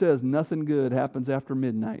always says nothing good happens after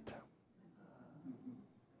midnight.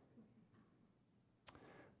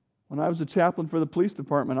 When I was a chaplain for the police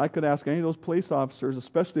department, I could ask any of those police officers,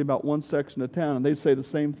 especially about one section of town, and they'd say the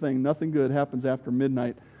same thing. Nothing good happens after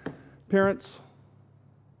midnight. Parents,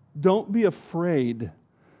 don't be afraid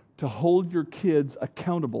to hold your kids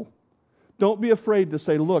accountable. Don't be afraid to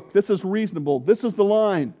say, look, this is reasonable. This is the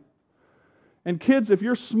line. And kids, if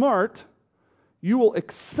you're smart, you will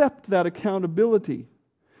accept that accountability.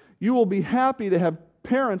 You will be happy to have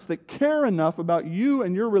parents that care enough about you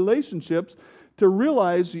and your relationships to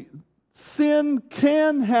realize sin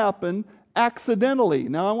can happen accidentally.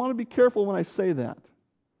 Now, I want to be careful when I say that.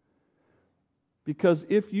 Because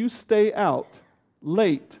if you stay out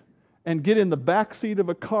late and get in the back seat of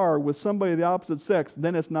a car with somebody of the opposite sex,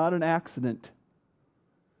 then it's not an accident.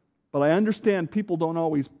 But I understand people don't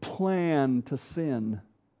always plan to sin.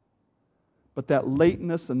 But that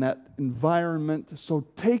lateness and that environment, so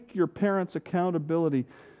take your parents' accountability.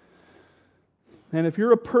 And if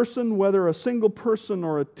you're a person, whether a single person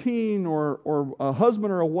or a teen or a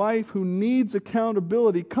husband or a wife who needs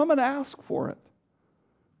accountability, come and ask for it.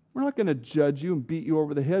 We're not going to judge you and beat you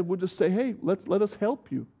over the head. We'll just say, hey, let us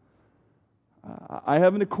help you. I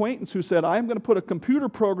have an acquaintance who said, I'm going to put a computer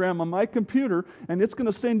program on my computer and it's going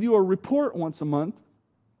to send you a report once a month.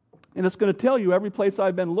 And it's going to tell you every place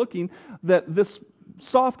I've been looking that this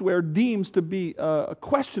software deems to be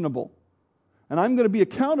questionable. And I'm going to be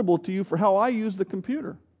accountable to you for how I use the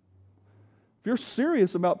computer. If you're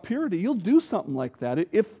serious about purity, you'll do something like that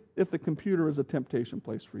if the computer is a temptation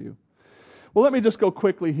place for you. Well, let me just go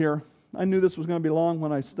quickly here. I knew this was going to be long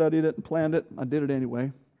when I studied it and planned it. I did it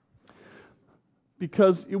anyway.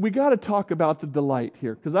 Because we got to talk about the delight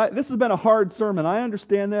here. Because this has been a hard sermon. I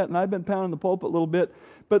understand that, and I've been pounding the pulpit a little bit.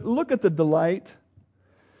 But look at the delight.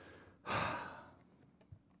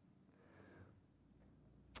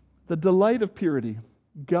 The delight of purity.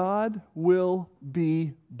 God will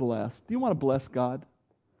be blessed. Do you want to bless God?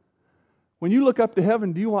 When you look up to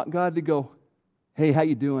heaven, do you want God to go, hey, how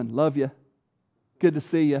you doing? Love you. Good to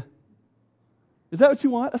see you. Is that what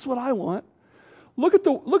you want? That's what I want. Look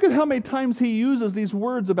at how many times he uses these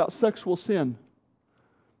words about sexual sin.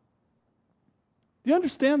 Do you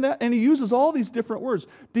understand that? And he uses all these different words.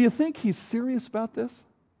 Do you think he's serious about this?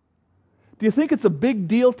 Do you think it's a big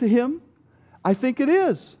deal to him? I think it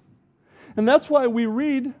is. And that's why we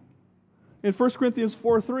read in 1 Corinthians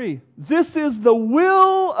 4:3, this is the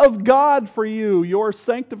will of God for you, your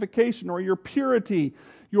sanctification or your purity,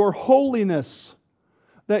 your holiness,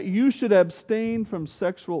 that you should abstain from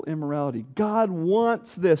sexual immorality. God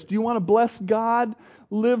wants this. Do you want to bless God?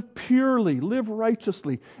 Live purely, live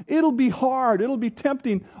righteously. It'll be hard, it'll be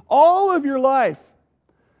tempting all of your life.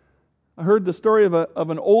 I heard the story of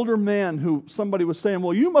an older man who somebody was saying,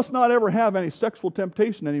 well, you must not ever have any sexual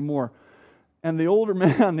temptation anymore. And the older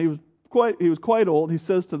man, he was quite old, he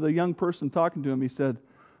says to the young person talking to him, he said,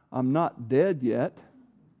 I'm not dead yet.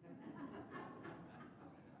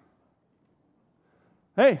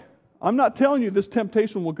 Hey, I'm not telling you this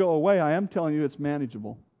temptation will go away. I am telling you it's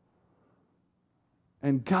manageable.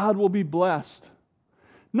 And God will be blessed.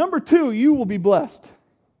 Number 2, you will be blessed.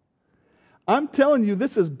 I'm telling you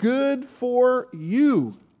this is good for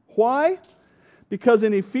you. Why? Because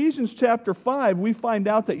in Ephesians chapter 5, we find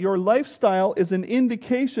out that your lifestyle is an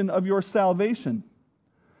indication of your salvation.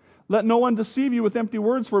 Let no one deceive you with empty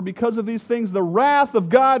words, for because of these things the wrath of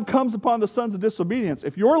God comes upon the sons of disobedience.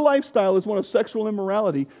 If your lifestyle is one of sexual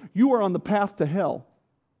immorality, you are on the path to hell.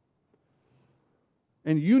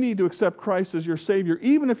 And you need to accept Christ as your Savior.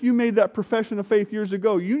 Even if you made that profession of faith years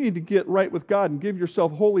ago, you need to get right with God and give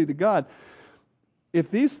yourself wholly to God. If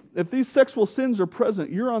these sexual sins are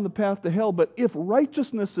present, you're on the path to hell. But if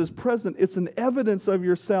righteousness is present, it's an evidence of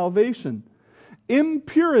your salvation.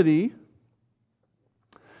 Impurity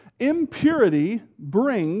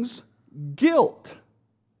brings guilt.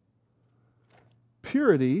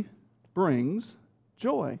 Purity brings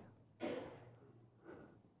joy.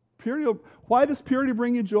 Why does purity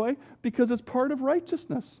bring you joy? Because it's part of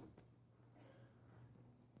righteousness.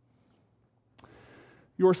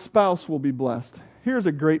 Your spouse will be blessed. Here's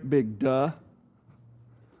a great big duh.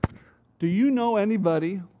 Do you know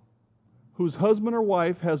anybody whose husband or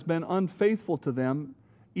wife has been unfaithful to them,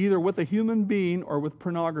 either with a human being or with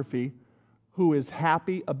pornography, who is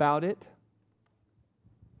happy about it?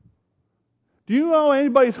 Do you know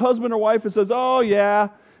anybody's husband or wife who says, oh yeah,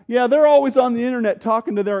 they're always on the internet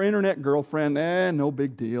talking to their internet girlfriend, no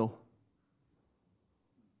big deal.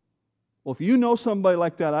 Well, if you know somebody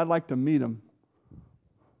like that, I'd like to meet them.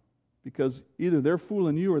 Because either they're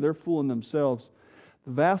fooling you or they're fooling themselves.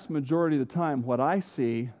 The vast majority of the time, what I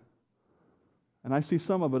see, and I see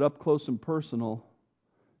some of it up close and personal,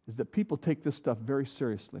 is that people take this stuff very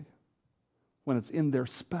seriously when it's in their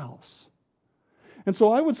spouse. And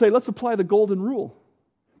so I would say, let's apply the golden rule.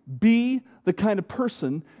 Be the kind of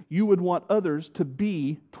person you would want others to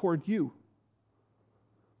be toward you.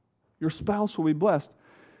 Your spouse will be blessed.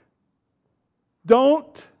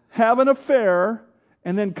 Don't have an affair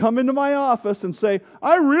and then come into my office and say,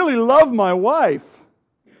 I really love my wife.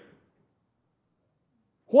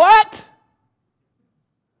 What?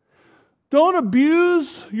 Don't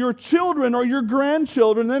abuse your children or your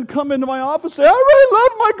grandchildren and then come into my office and say, I really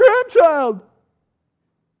love my grandchild.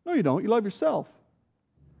 No, you don't. You love yourself.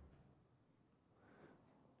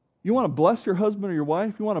 You want to bless your husband or your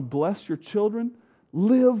wife? You want to bless your children?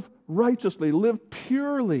 Live righteously. Live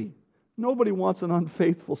purely. Nobody wants an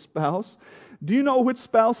unfaithful spouse. Do you know which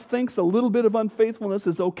spouse thinks a little bit of unfaithfulness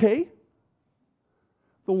is okay?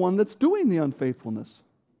 The one that's doing the unfaithfulness.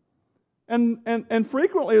 And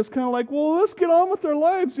frequently it's kind of like, well, let's get on with their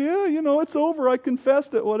lives. Yeah, it's over. I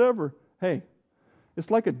confessed it, whatever. Hey,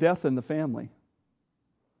 it's like a death in the family.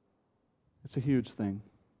 It's a huge thing.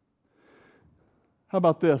 How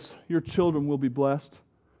about this? Your children will be blessed.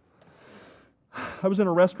 I was in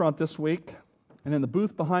a restaurant this week, and in the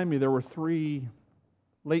booth behind me there were 3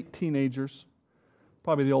 late teenagers.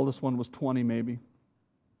 Probably the oldest one was 20 maybe.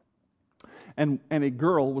 And a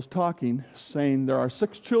girl was talking, saying, there are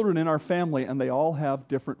 6 children in our family, and they all have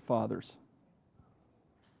different fathers.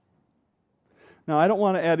 Now, I don't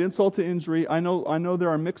want to add insult to injury. I know there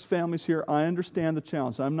are mixed families here. I understand the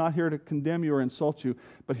challenge. I'm not here to condemn you or insult you,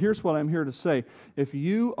 but here's what I'm here to say. If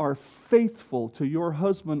you are faithful to your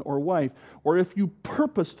husband or wife, or if you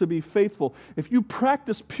purpose to be faithful, if you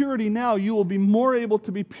practice purity now, you will be more able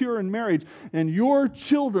to be pure in marriage, and your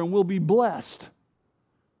children will be blessed.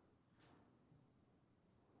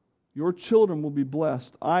 Your children will be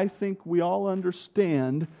blessed. I think we all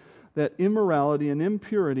understand that immorality and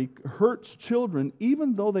impurity hurts children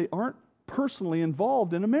even though they aren't personally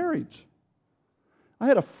involved in a marriage. I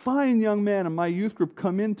had a fine young man in my youth group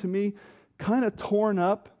come in to me kind of torn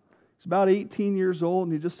up. He's about 18 years old,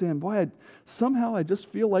 and he's just saying, boy, somehow I just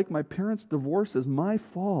feel like my parents' divorce is my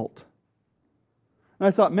fault. And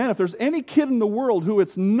I thought, man, if there's any kid in the world who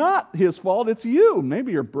it's not his fault, it's you.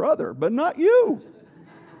 Maybe your brother, but not you.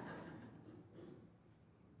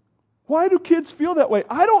 Why do kids feel that way?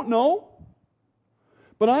 I don't know.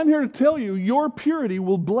 But I'm here to tell you, your purity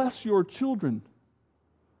will bless your children.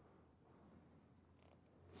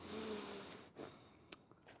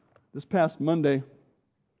 This past Monday,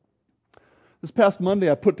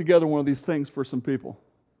 I put together one of these things for some people.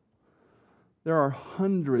 There are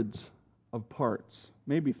hundreds of parts,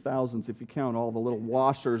 maybe thousands if you count all the little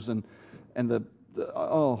washers and the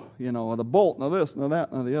bolt, now this, now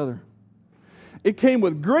that, now the other. It came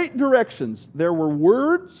with great directions. There were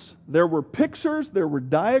words, there were pictures, there were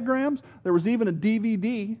diagrams, there was even a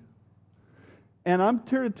DVD. And I'm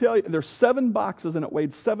here to tell you, there's 7 boxes and it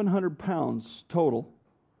weighed 700 pounds total.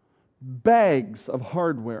 bags of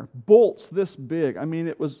hardware, bolts this big. I mean,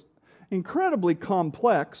 it was incredibly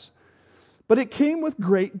complex, but it came with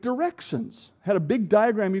great directions. Had a big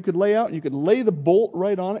diagram you could lay out, and you could lay the bolt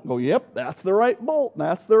right on it and go, yep, that's the right bolt, and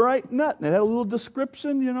that's the right nut. And it had a little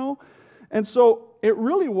description, you know. And so it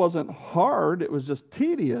really wasn't hard, it was just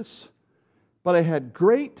tedious. But I had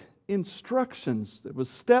great instructions. It was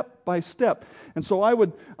step by step. And so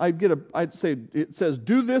I'd say, it says,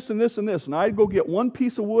 do this and this and this. And I'd go get one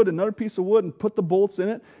piece of wood, another piece of wood, and put the bolts in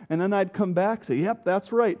it. And then I'd come back and say, yep,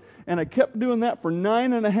 that's right. And I kept doing that for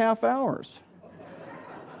 9.5 hours.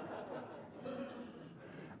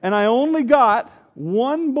 And I only got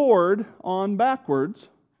one board on backwards.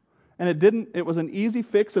 And it was an easy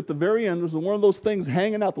fix at the very end. It was one of those things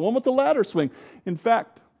hanging out, the one with the ladder swing. In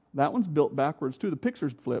fact, that one's built backwards too. The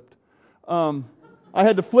picture's flipped. I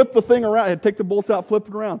had to flip the thing around. I had to take the bolts out, flip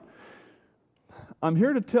it around. I'm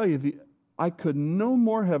here to tell you, I could no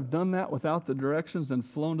more have done that without the directions than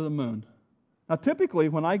flown to the moon. Now, typically,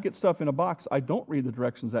 when I get stuff in a box, I don't read the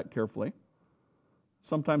directions that carefully.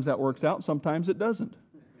 Sometimes that works out, sometimes it doesn't.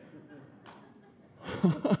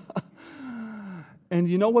 And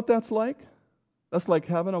you know what that's like? That's like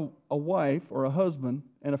having a wife or a husband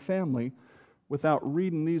and a family without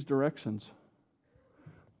reading these directions.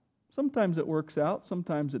 Sometimes it works out,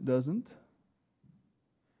 sometimes it doesn't.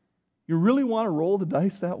 You really want to roll the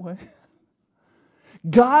dice that way?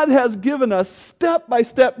 God has given us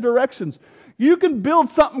step-by-step directions. You can build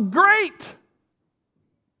something great.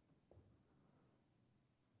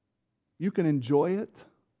 You can enjoy it.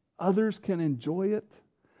 Others can enjoy it.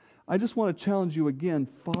 I just want to challenge you again,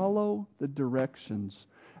 follow the directions.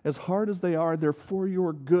 As hard as they are, they're for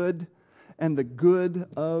your good and the good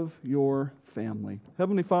of your family.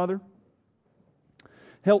 Heavenly Father,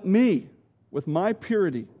 help me with my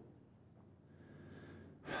purity.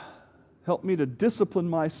 Help me to discipline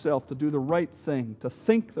myself to do the right thing, to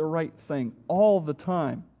think the right thing all the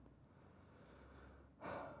time.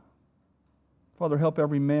 Father, help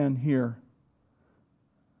every man here.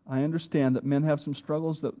 I understand that men have some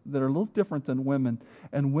struggles that are a little different than women,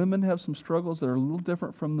 and women have some struggles that are a little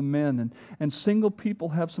different from the men, and single people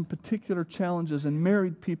have some particular challenges, and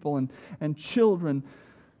married people and children.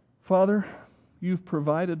 Father, you've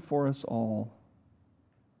provided for us all.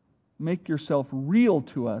 Make yourself real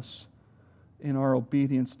to us in our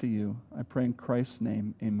obedience to you. I pray in Christ's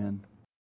name, amen.